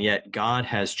 And yet God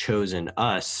has chosen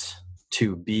us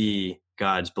to be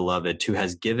God's beloved, who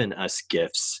has given us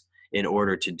gifts in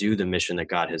order to do the mission that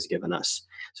God has given us.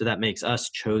 So that makes us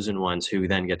chosen ones who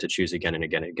then get to choose again and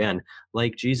again and again,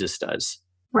 like Jesus does.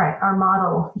 Right. Our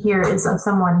model here is of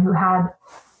someone who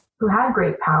had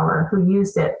great power, who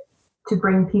used it to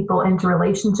bring people into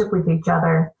relationship with each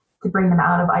other, to bring them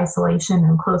out of isolation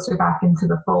and closer back into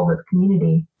the fold of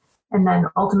community. And then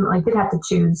ultimately did have to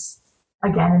choose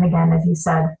again and again, as you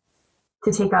said,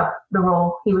 to take up the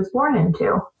role he was born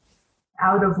into,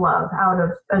 out of love, out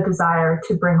of a desire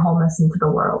to bring wholeness into the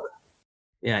world.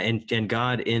 Yeah, and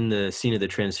God in the scene of the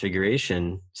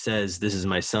Transfiguration says, "This is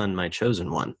my son, my chosen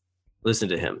one." Listen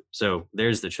to him. So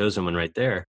there's the chosen one right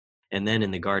there. And then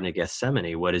in the Garden of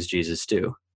Gethsemane, what does Jesus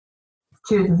do?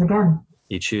 Chooses again.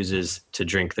 He chooses to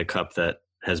drink the cup that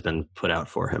has been put out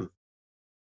for him.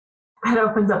 That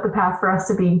opens up the path for us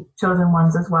to be chosen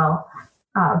ones as well,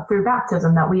 through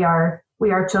baptism, that we are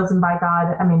chosen by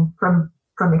God. I mean, from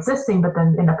existing, but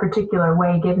then in a particular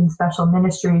way, given special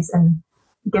ministries and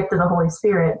gift of the Holy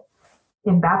Spirit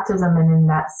in baptism and in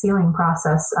that sealing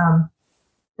process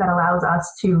that allows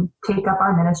us to take up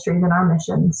our ministries and our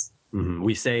missions. Mm-hmm.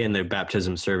 We say in the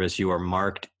baptism service, you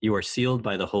are sealed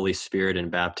by the Holy Spirit in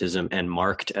baptism and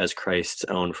marked as Christ's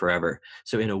own forever.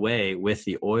 So in a way, with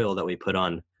the oil that we put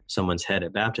on someone's head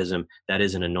at baptism, that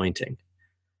is an anointing.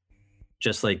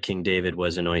 Just like King David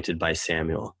was anointed by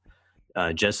Samuel,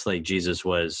 just like Jesus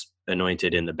was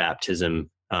anointed in the baptism,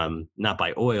 not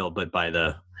by oil, but by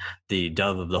the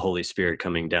dove of the Holy Spirit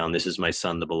coming down. This is my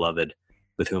son, the beloved,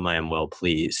 with whom I am well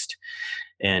pleased.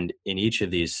 And in each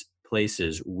of these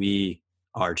places, we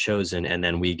are chosen, and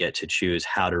then we get to choose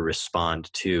how to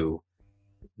respond to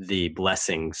the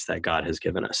blessings that God has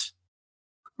given us.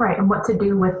 Right, and what to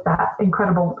do with that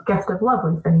incredible gift of love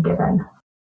we've been given.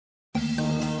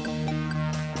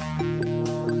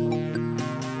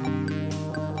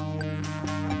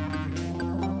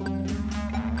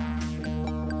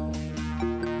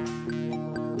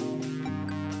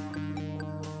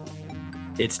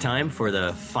 It's time for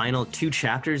the final 2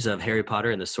 chapters of Harry Potter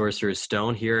and the Sorcerer's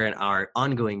Stone here in our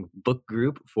ongoing book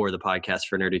group for the podcast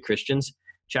for nerdy Christians,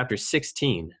 chapter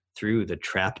 16, Through the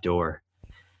Trapdoor.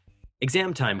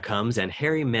 Exam time comes and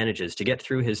Harry manages to get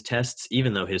through his tests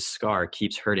even though his scar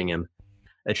keeps hurting him.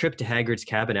 A trip to Hagrid's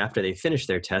cabin after they finish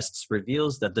their tests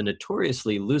reveals that the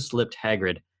notoriously loose-lipped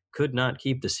Hagrid could not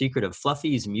keep the secret of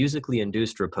Fluffy's musically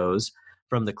induced repose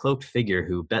from the cloaked figure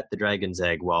who bet the dragon's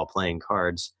egg while playing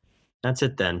cards. That's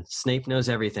it then. Snape knows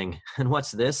everything. And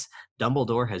what's this?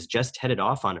 Dumbledore has just headed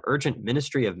off on urgent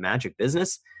Ministry of Magic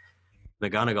business?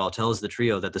 McGonagall tells the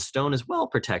trio that the stone is well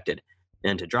protected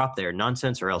and to drop their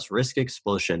nonsense or else risk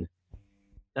expulsion.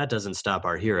 That doesn't stop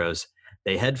our heroes.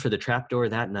 They head for the trapdoor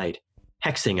that night,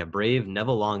 hexing a brave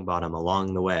Neville Longbottom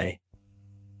along the way.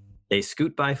 They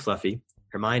scoot by Fluffy.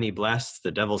 Hermione blasts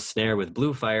the devil's snare with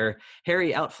blue fire.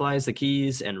 Harry outflies the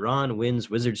keys, and Ron wins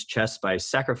Wizard's chess by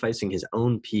sacrificing his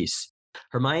own piece.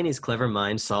 Hermione's clever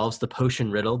mind solves the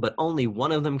potion riddle, but only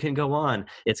one of them can go on.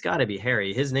 It's got to be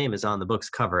Harry. His name is on the book's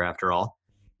cover, after all.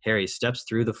 Harry steps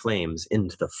through the flames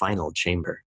into the final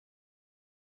chamber.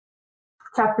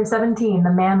 Chapter 17, The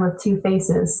Man with Two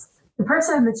Faces. The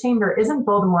person in the chamber isn't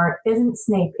Voldemort, isn't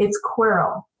Snape, it's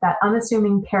Quirrell, that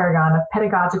unassuming paragon of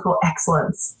pedagogical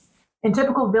excellence. In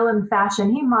typical villain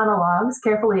fashion, he monologues,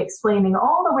 carefully explaining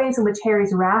all the ways in which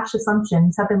Harry's rash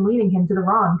assumptions have been leading him to the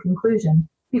wrong conclusion,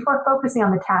 before focusing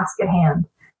on the task at hand,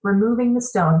 removing the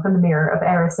stone from the mirror of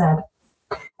Erised.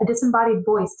 A disembodied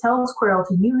voice tells Quirrell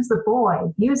to use the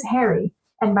boy, use Harry,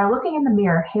 and by looking in the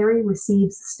mirror, Harry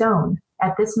receives the stone,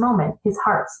 at this moment his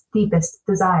heart's deepest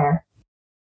desire.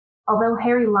 Although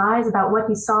Harry lies about what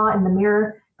he saw in the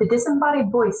mirror, the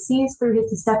disembodied voice sees through his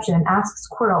deception and asks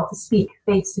Quirrell to speak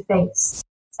face to face.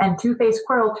 And Two-Faced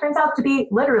Quirrell turns out to be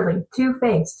literally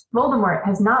two-faced. Voldemort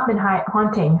has not been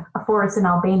haunting a forest in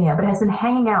Albania, but has been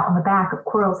hanging out on the back of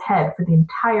Quirrell's head for the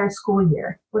entire school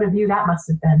year. What a view that must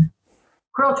have been.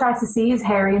 Quirrell tries to seize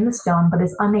Harry in the stone, but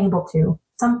is unable to.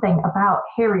 Something about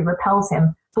Harry repels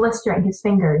him, blistering his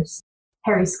fingers.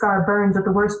 Harry's scar burns with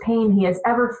the worst pain he has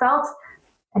ever felt,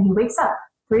 and he wakes up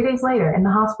 3 days later in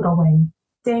the hospital wing.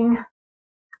 Ding.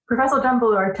 Professor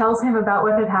Dumbledore tells him about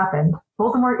what had happened.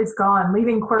 Voldemort is gone,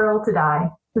 leaving Quirrell to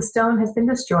die. The stone has been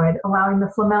destroyed, allowing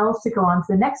the Flamels to go on to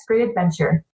the next great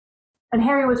adventure. And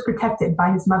Harry was protected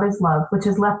by his mother's love, which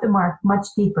has left a mark much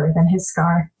deeper than his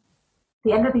scar.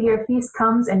 The end of the year feast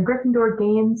comes, and Gryffindor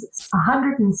gains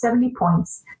 170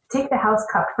 points to take the house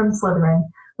cup from Slytherin,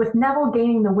 with Neville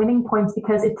gaining the winning points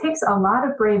because it takes a lot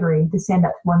of bravery to stand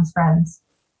up to one's friends.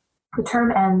 The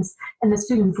term ends, and the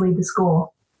students leave the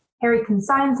school. Harry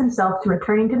consigns himself to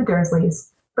returning to the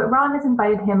Dursleys, but Ron has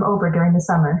invited him over during the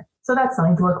summer, so that's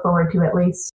something to look forward to at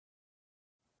least.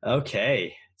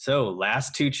 Okay, so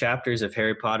last 2 chapters of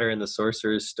Harry Potter and the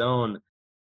Sorcerer's Stone.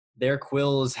 Their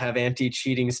quills have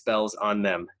anti-cheating spells on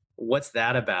them. What's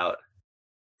that about?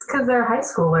 It's because they're high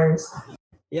schoolers.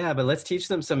 Yeah, but let's teach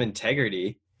them some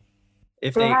integrity.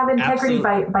 If they have integrity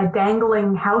by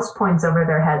dangling house points over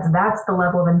their heads. That's the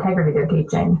level of integrity they're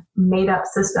teaching. Made up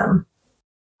system.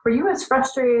 Were you as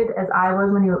frustrated as I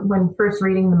was when first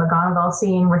reading the McGonagall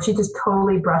scene where she just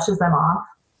totally brushes them off?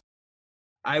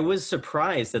 I was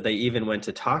surprised that they even went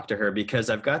to talk to her, because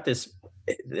I've got this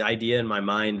idea in my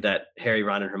mind that Harry,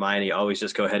 Ron, and Hermione always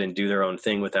just go ahead and do their own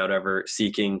thing without ever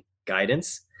seeking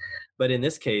guidance. But in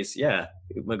this case, yeah,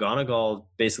 McGonagall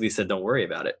basically said, don't worry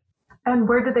about it. And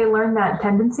where did they learn that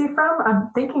tendency from?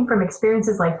 I'm thinking from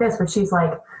experiences like this, where she's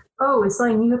like, oh, is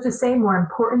something you have to say more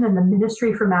important than the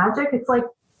Ministry for Magic? It's like,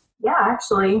 yeah,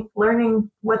 actually,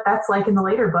 learning what that's like in the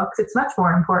later books, it's much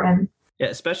more important. Yeah,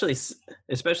 especially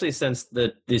since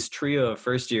this trio of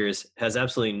first years has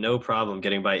absolutely no problem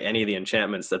getting by any of the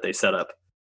enchantments that they set up.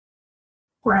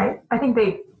 Right.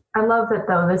 I love that,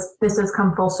 though, this has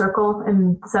come full circle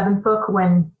in the 7th book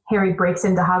when Harry breaks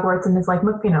into Hogwarts and is like,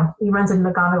 look, he runs into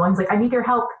McGonagall and he's like, I need your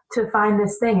help to find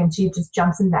this thing. And she just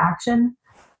jumps into action.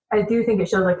 I do think it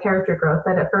shows like character growth,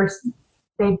 that at first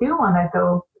they do want to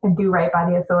go and do right by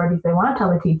the authorities. They want to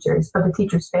tell the teachers, but the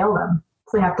teachers fail them.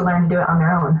 So they have to learn to do it on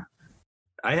their own.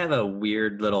 I have a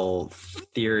weird little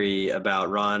theory about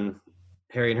Ron,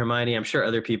 Harry, and Hermione. I'm sure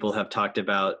other people have talked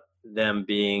about them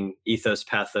being ethos,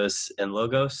 pathos, and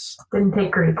logos. Didn't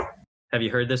take Greek. Have you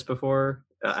heard this before?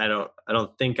 I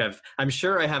don't think I'm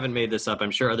sure I haven't made this up. I'm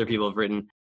sure other people have written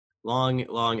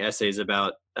long essays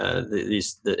about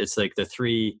it's like the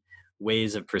 3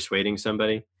 ways of persuading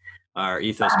somebody are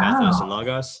ethos, pathos, and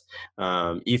logos.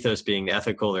 Ethos being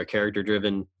ethical or character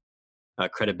driven,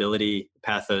 credibility,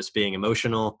 pathos being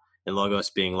emotional, and logos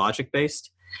being logic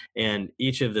based. And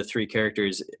each of the 3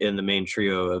 characters in the main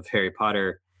trio of Harry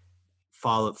Potter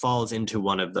falls into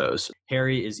one of those.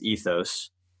 Harry is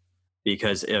ethos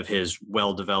because of his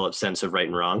well-developed sense of right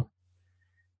and wrong.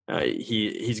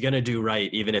 He's going to do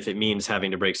right, even if it means having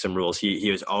to break some rules. He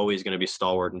is always going to be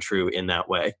stalwart and true in that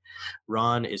way.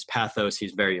 Ron is pathos.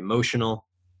 He's very emotional,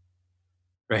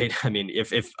 right? I mean,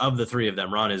 if of the 3 of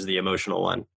them, Ron is the emotional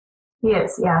one. He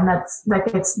is, yeah, and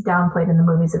that gets downplayed in the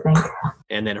movies, I think.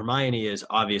 And then Hermione is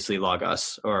obviously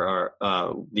logos, or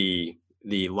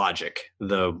the logic,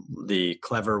 the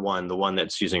clever one, the one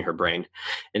that's using her brain.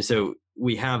 And so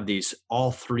we have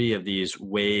all 3 of these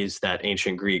ways that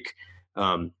ancient Greek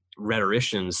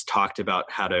rhetoricians talked about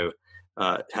how to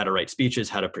write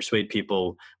speeches, how to persuade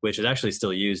people, which is actually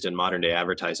still used in modern day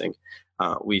advertising.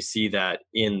 We see that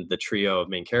in the trio of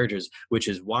main characters, which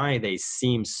is why they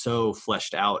seem so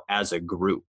fleshed out as a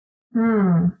group.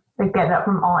 They get that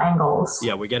from all angles.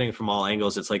 Yeah, we're getting it from all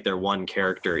angles. It's like they're one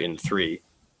character in 3.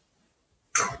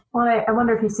 Well, I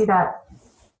wonder if you see that.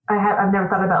 I've never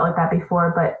thought about it like that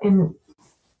before, but in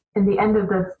the end of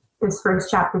this first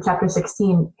chapter, chapter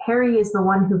 16, Harry is the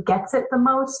one who gets it the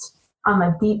most on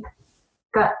the deep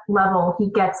gut level. He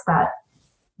gets that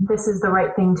this is the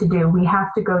right thing to do. We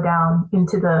have to go down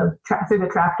into through the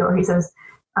trapdoor. He says,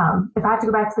 if I have to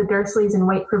go back to the Dursleys and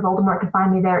wait for Voldemort to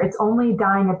find me there, it's only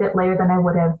dying a bit later than I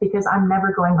would have, because I'm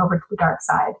never going over to the dark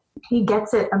side. He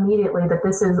gets it immediately that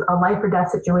this is a life or death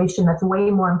situation that's way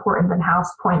more important than house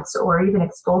points or even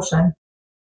expulsion.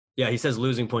 Yeah, he says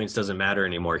losing points doesn't matter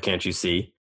anymore. Can't you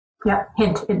see? Yeah,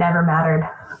 hint, it never mattered.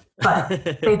 But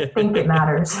they think it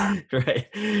matters.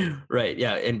 Right.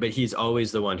 Yeah, but he's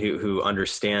always the one who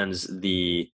understands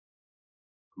the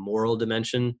moral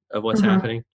dimension of what's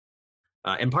happening.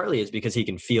 And partly it's because he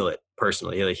can feel it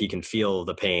personally. He can feel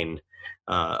the pain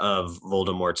of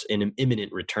Voldemort's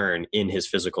imminent return in his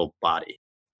physical body.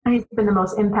 And he's been the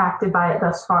most impacted by it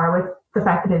thus far, with the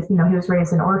fact that he was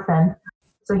raised an orphan.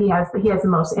 So he has the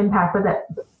most impact, but that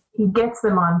he gets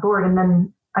them on board, and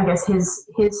then I guess his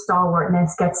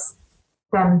stalwartness gets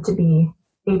them to be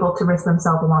able to risk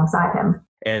themselves alongside him.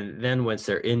 And then once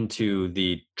they're into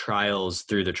the trials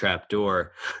through the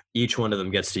trapdoor, each one of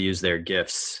them gets to use their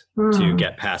gifts to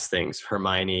get past things.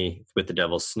 Hermione with the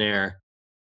Devil's Snare,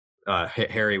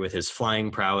 Harry with his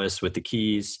flying prowess with the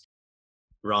keys,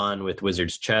 Ron with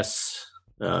Wizard's Chess,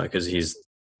 because he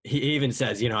even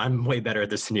says, I'm way better at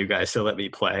this than you guys, so let me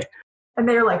play. And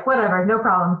they're like, whatever, no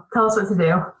problem. Tell us what to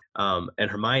do.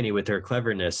 And Hermione with her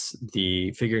cleverness,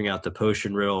 the figuring out the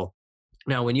potion riddle.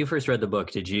 Now, when you first read the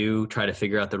book, did you try to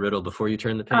figure out the riddle before you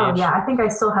turned the page? Oh, yeah. I think I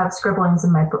still have scribblings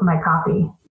in my copy.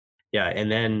 Yeah,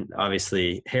 and then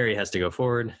obviously Harry has to go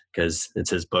forward because it's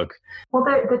his book. Well,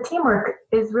 the teamwork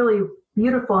is really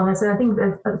beautiful in this, and I think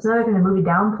that's another thing the movie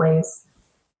downplays.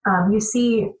 You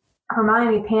see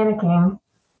Hermione panicking,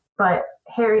 but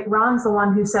Harry's the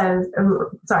one who says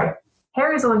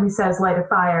light a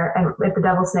fire and at the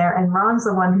Devil's Snare, and Ron's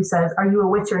the one who says, are you a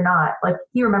witch or not? Like,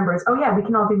 he remembers, oh yeah, we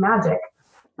can all do magic.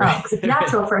 Because it's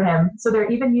natural for him. So they're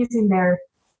even using their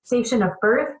station of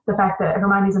birth, the fact that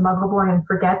Hermione's a Muggle-born and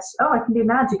forgets, oh, I can do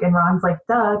magic, and Ron's like,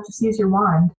 duh, just use your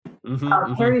wand.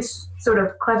 Harry's sort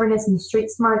of cleverness and street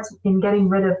smarts in getting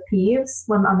rid of Peeves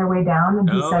when on their way down, and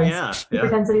he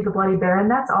pretends that he's a Bloody Baron.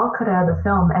 That's all cut out of the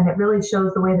film, and it really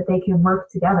shows the way that they can work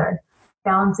together,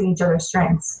 balancing each other's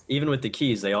strengths. Even with the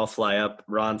keys, they all fly up.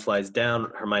 Ron flies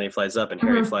down, Hermione flies up, and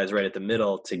Harry flies right at the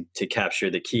middle to capture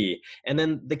the key. And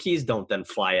then the keys don't then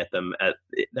fly at them.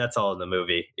 That's all in the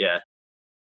movie. Yeah.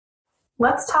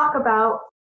 Let's talk about,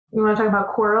 you want to talk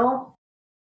about Quirrell?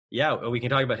 Yeah, we can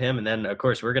talk about him. And then, of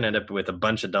course, we're going to end up with a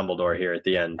bunch of Dumbledore here at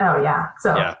the end. Oh, yeah.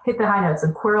 So hit the high notes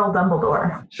of Quirrell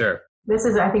Dumbledore. Sure. This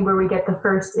is, I think, where we get the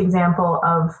first example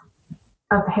of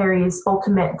Harry's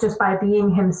ultimate, just by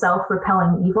being himself,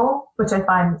 repelling evil, which I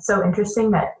find so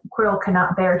interesting that Quirrell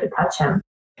cannot bear to touch him.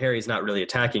 Harry's not really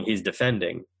attacking. He's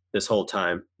defending this whole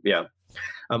time. Yeah.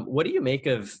 What do you make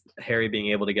of Harry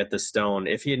being able to get the stone?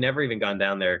 If he had never even gone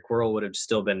down there, Quirrell would have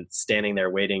still been standing there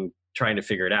waiting, trying to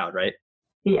figure it out, right?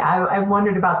 Yeah, I've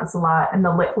wondered about this a lot. And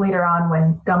later on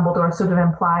when Dumbledore sort of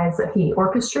implies that he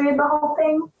orchestrated the whole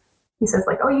thing, he says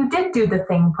like, oh, you did do the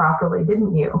thing properly,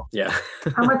 didn't you? Yeah.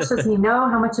 How much does he know?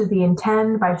 How much does he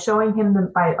intend by showing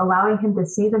him, by allowing him to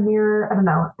see the mirror? I don't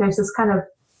know. There's this kind of,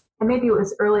 and maybe it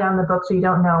was early on in the book, so you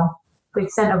don't know the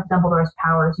extent of Dumbledore's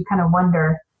powers. You kind of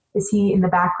wonder, is he in the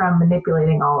background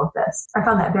manipulating all of this? I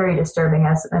found that very disturbing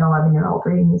as an 11-year-old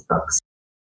reading these books.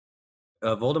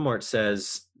 Voldemort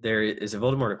says, there is a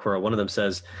Voldemort or Quirrell. One of them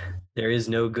says, there is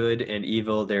no good and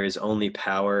evil. There is only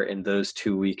power in those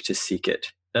too weak to seek it.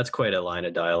 That's quite a line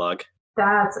of dialogue.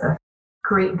 That's a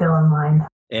great villain line.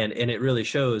 And it really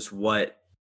shows what,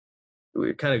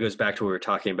 it kind of goes back to what we were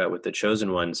talking about with the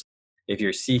Chosen Ones. If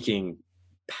you're seeking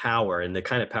power, and the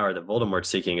kind of power that Voldemort's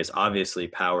seeking is obviously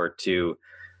power to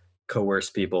coerce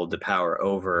people to power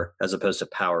over, as opposed to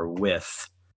power with.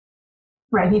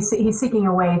 Right. He's seeking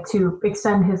a way to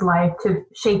extend his life to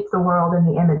shape the world in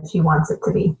the image he wants it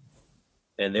to be.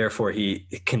 And therefore he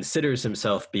considers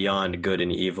himself beyond good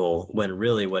and evil, when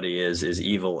really what he is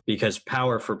evil, because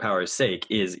power for power's sake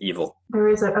is evil. There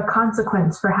is a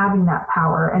consequence for having that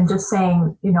power, and just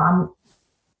saying,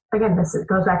 this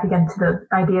goes back again to the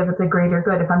idea of the greater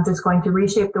good. If I'm just going to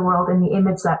reshape the world in the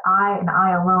image that I and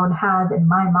I alone have in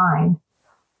my mind,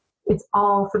 it's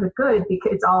all for the good,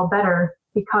 because it's all better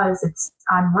because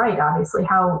I'm right, obviously.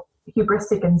 How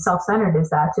hubristic and self-centered is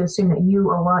that, to assume that you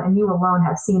alone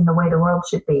have seen the way the world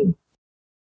should be?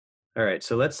 All right,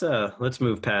 so let's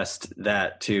move past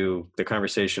that to the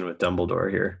conversation with Dumbledore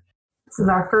here. This is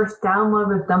our first download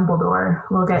with Dumbledore.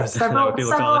 We'll get several.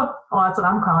 Well, that's what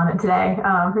I'm calling it today.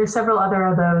 There's several other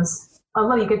of those.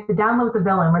 Although you get the download with the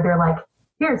villain, where they're like,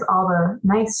 "Here's all the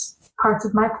nice parts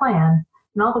of my plan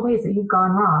and all the ways that you've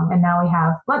gone wrong," and now we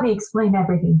have, "Let me explain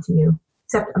everything to you."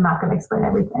 Except I'm not going to explain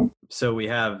everything.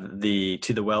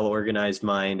 To the well-organized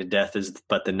mind, death is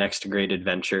but the next great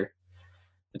adventure.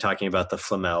 We're talking about the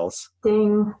Flamels.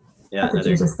 Ding. Yeah, that's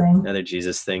Jesus thing. Another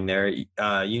Jesus thing there.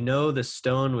 The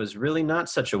stone was really not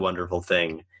such a wonderful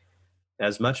thing.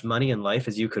 As much money and life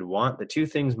as you could want, the two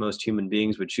things most human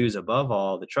beings would choose above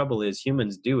all. The trouble is,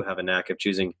 humans do have a knack of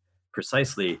choosing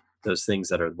precisely those things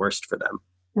that are worst for them.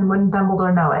 And wouldn't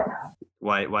Dumbledore know it?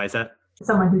 Why is that?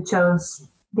 Someone who chose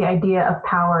the idea of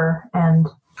power and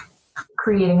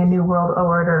creating a new world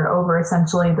order over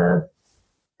essentially the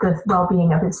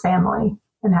well-being of his family,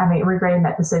 and regretting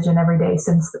that decision every day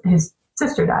since his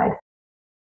sister died.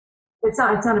 It's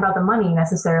not about the money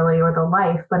necessarily or the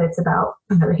life, but it's about,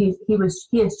 he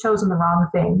has chosen the wrong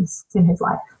things in his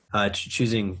life.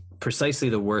 Choosing precisely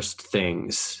the worst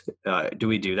things. Do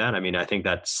we do that? I mean, I think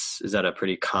is that a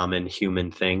pretty common human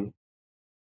thing?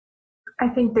 I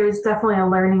think there's definitely a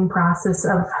learning process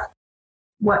of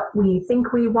what we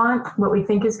think we want, what we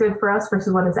think is good for us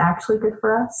versus what is actually good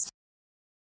for us.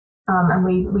 And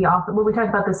we talked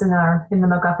about this in the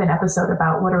MacGuffin episode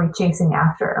about what are we chasing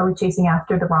after? Are we chasing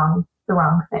after the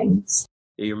wrong things?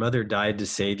 Your mother died to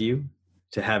save you.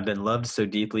 To have been loved so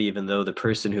deeply, even though the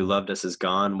person who loved us is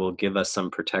gone, will give us some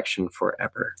protection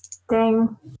forever.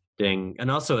 Ding. Ding.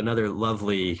 And also another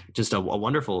lovely, just a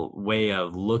wonderful way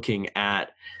of looking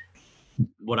at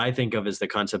what I think of as the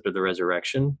concept of the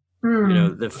resurrection.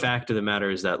 The fact of the matter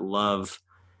is that love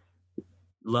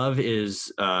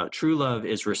is true love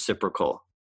is reciprocal.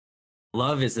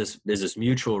 Love is this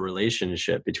mutual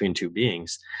relationship between two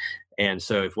beings. And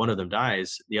so if one of them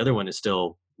dies, the other one is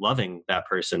still loving that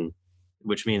person,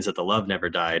 which means that the love never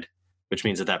died, which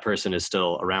means that person is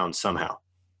still around somehow.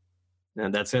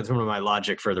 And that's one of my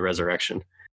logic for the resurrection.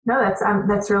 No,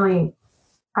 that's really,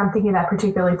 I'm thinking of that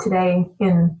particularly today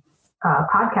in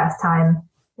podcast time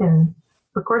in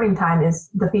recording time is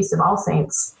the Feast of All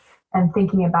Saints, and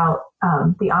thinking about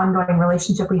the ongoing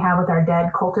relationship we have with our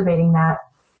dead, cultivating that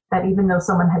even though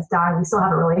someone has died, we still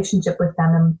have a relationship with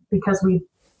them. And because we,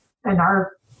 in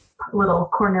our little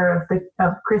corner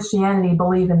of Christianity,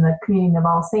 believe in the communion of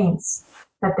all saints,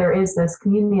 that there is this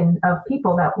communion of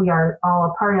people that we are all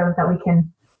a part of,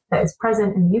 that is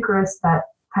present in the Eucharist, that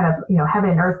kind of,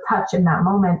 heaven and earth touch in that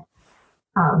moment,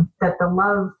 that the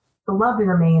love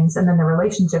remains, and then the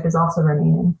relationship is also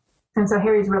remaining. And so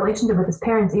Harry's relationship with his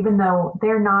parents, even though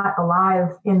they're not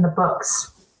alive in the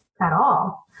books at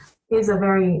all, is a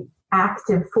very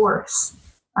active force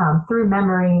through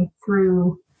memory,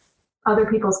 through other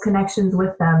people's connections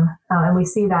with them. And we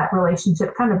see that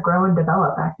relationship kind of grow and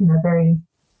develop in a very,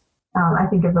 I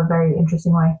think, of a very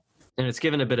interesting way. And it's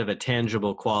given a bit of a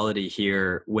tangible quality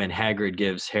here when Hagrid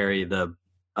gives Harry the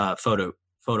photo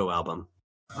album.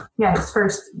 Yeah, his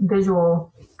first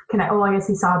visual I guess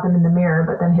he saw them in the mirror,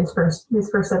 but then his first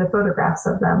set of photographs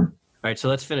of them. All right, so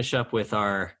let's finish up with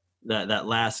that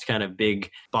last kind of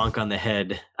big bonk on the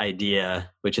head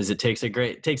idea, which is it takes a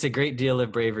great deal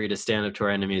of bravery to stand up to our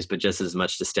enemies, but just as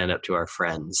much to stand up to our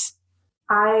friends.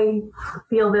 I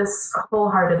feel this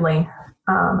wholeheartedly.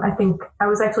 I think I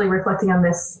was actually reflecting on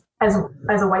this as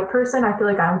a white person. I feel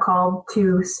like I'm called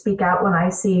to speak out when I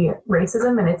see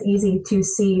racism, and it's easy to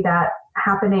see that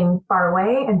happening far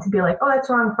away and to be like, oh, that's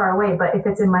wrong far away. But if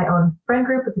it's in my own friend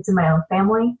group, if it's in my own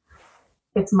family,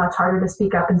 it's much harder to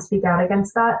speak up and speak out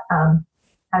against that.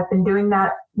 I've been doing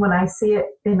that when I see it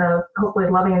in a hopefully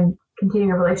loving and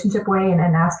continuing a relationship way, and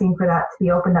asking for that to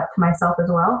be opened up to myself as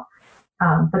well.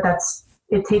 But I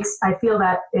feel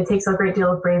that it takes a great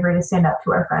deal of bravery to stand up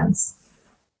to our friends.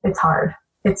 It's hard.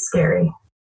 It's scary.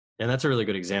 And that's a really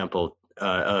good example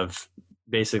of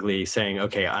basically saying,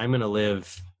 okay,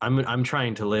 I'm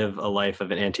trying to live a life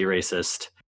of an anti-racist,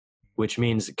 which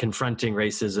means confronting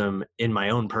racism in my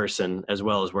own person as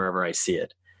well as wherever I see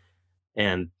it.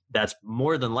 And that's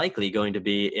more than likely going to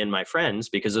be in my friends,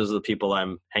 because those are the people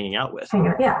I'm hanging out with.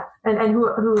 Yeah. And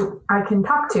who I can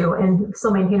talk to and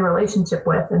still maintain a relationship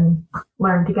with and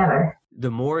learn together.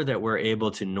 The more that we're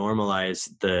able to normalize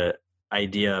the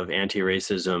idea of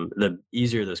anti-racism, the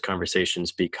easier those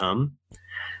conversations become,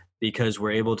 because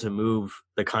we're able to move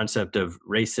the concept of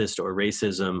racist or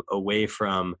racism away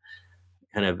from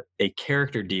kind of a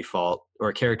character default or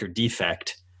a character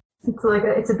defect.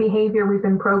 It's a behavior we've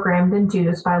been programmed into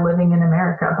just by living in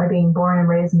America, by being born and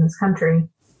raised in this country.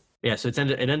 Yeah, so it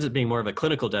ends up being more of a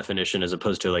clinical definition as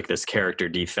opposed to like this character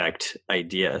defect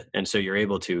idea. And so you're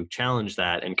able to challenge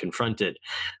that and confront it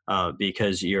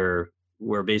because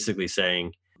we're basically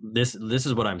saying this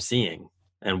is what I'm seeing,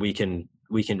 and we can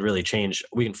really change.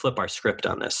 We can flip our script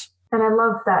on this. And I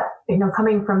love that,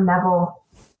 coming from Neville,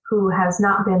 who has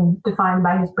not been defined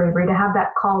by his bravery, to have that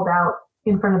called out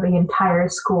in front of the entire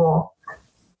school.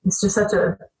 It's just such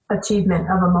a achievement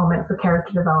of a moment for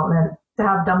character development. To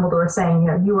have Dumbledore saying,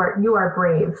 you are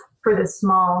brave for this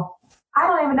small. I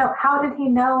don't even know, how did he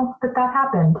know that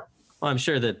happened? Well, I'm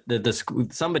sure that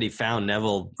somebody found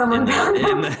Neville. Someone found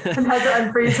him and had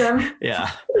to unfreeze him. Yeah.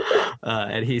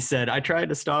 And he said, I tried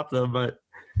to stop them, but...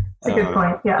 That's a good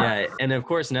point, yeah. Yeah, and of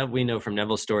course, we know from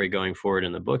Neville's story going forward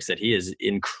in the books that he is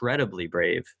incredibly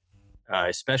brave,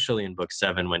 especially in book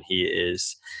 7 when he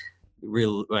is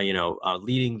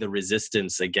leading the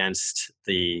resistance against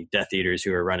the Death Eaters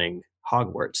who are running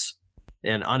Hogwarts.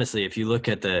 And honestly, if you look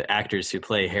at the actors who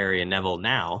play Harry and Neville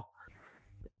now,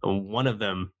 one of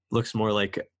them looks more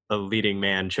like a leading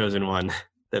man, chosen one,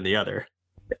 than the other.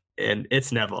 And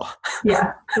it's Neville.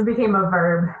 Yeah, it became a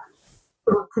verb.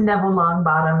 To Neville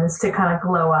Longbottom is to kind of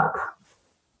glow up.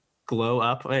 Glow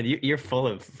up? Man, you're full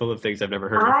of things I've never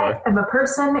heard before. I am a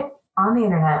person on the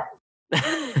internet.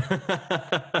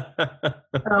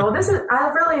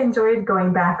 I've really enjoyed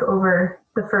going back over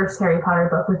the first Harry Potter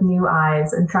book with new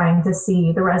eyes and trying to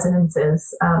see the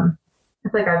resonances. I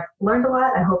feel like I've learned a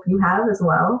lot. I hope you have as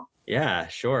well. Yeah,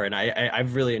 sure. And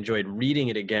I've really enjoyed reading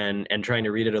it again and trying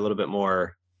to read it a little bit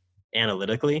more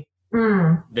analytically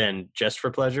than just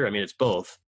for pleasure. I mean, it's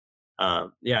both.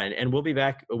 And we'll be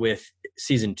back with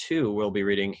season 2. We'll be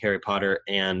reading Harry Potter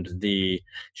and the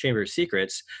Chamber of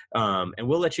Secrets. And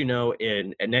we'll let you know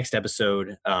in a next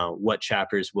episode what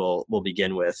chapters we'll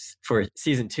begin with for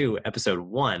season 2, episode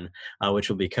 1, which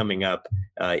will be coming up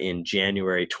in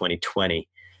January 2020.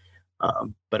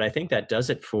 But I think that does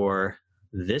it for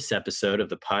this episode of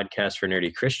the podcast for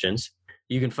Nerdy Christians.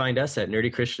 You can find us at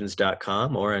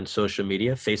nerdychristians.com or on social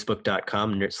media,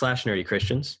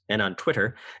 facebook.com/nerdychristians, and on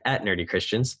Twitter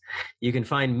 @nerdychristians. You can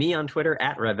find me on Twitter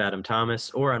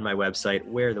 @RevAdamThomas or on my website,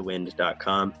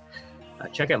 wherethewind.com.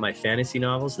 Check out my fantasy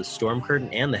novels, The Storm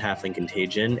Curtain and The Halfling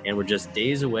Contagion, and we're just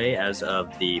days away as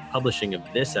of the publishing of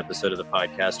this episode of the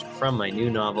podcast from my new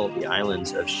novel, The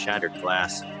Islands of Shattered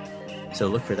Glass. So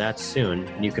look for that soon,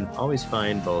 and you can always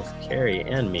find both Carrie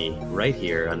and me right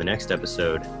here on the next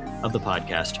episode of the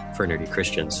podcast for Nerdy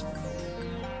Christians.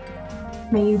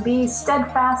 May you be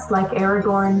steadfast like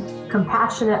Aragorn,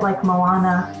 compassionate like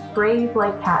Moana, brave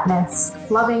like Katniss,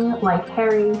 loving like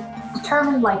Harry,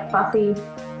 determined like Buffy,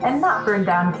 and not burn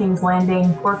down King's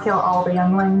Landing or kill all the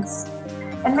younglings.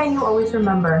 And may you always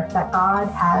remember that God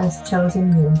has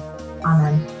chosen you.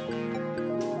 Amen.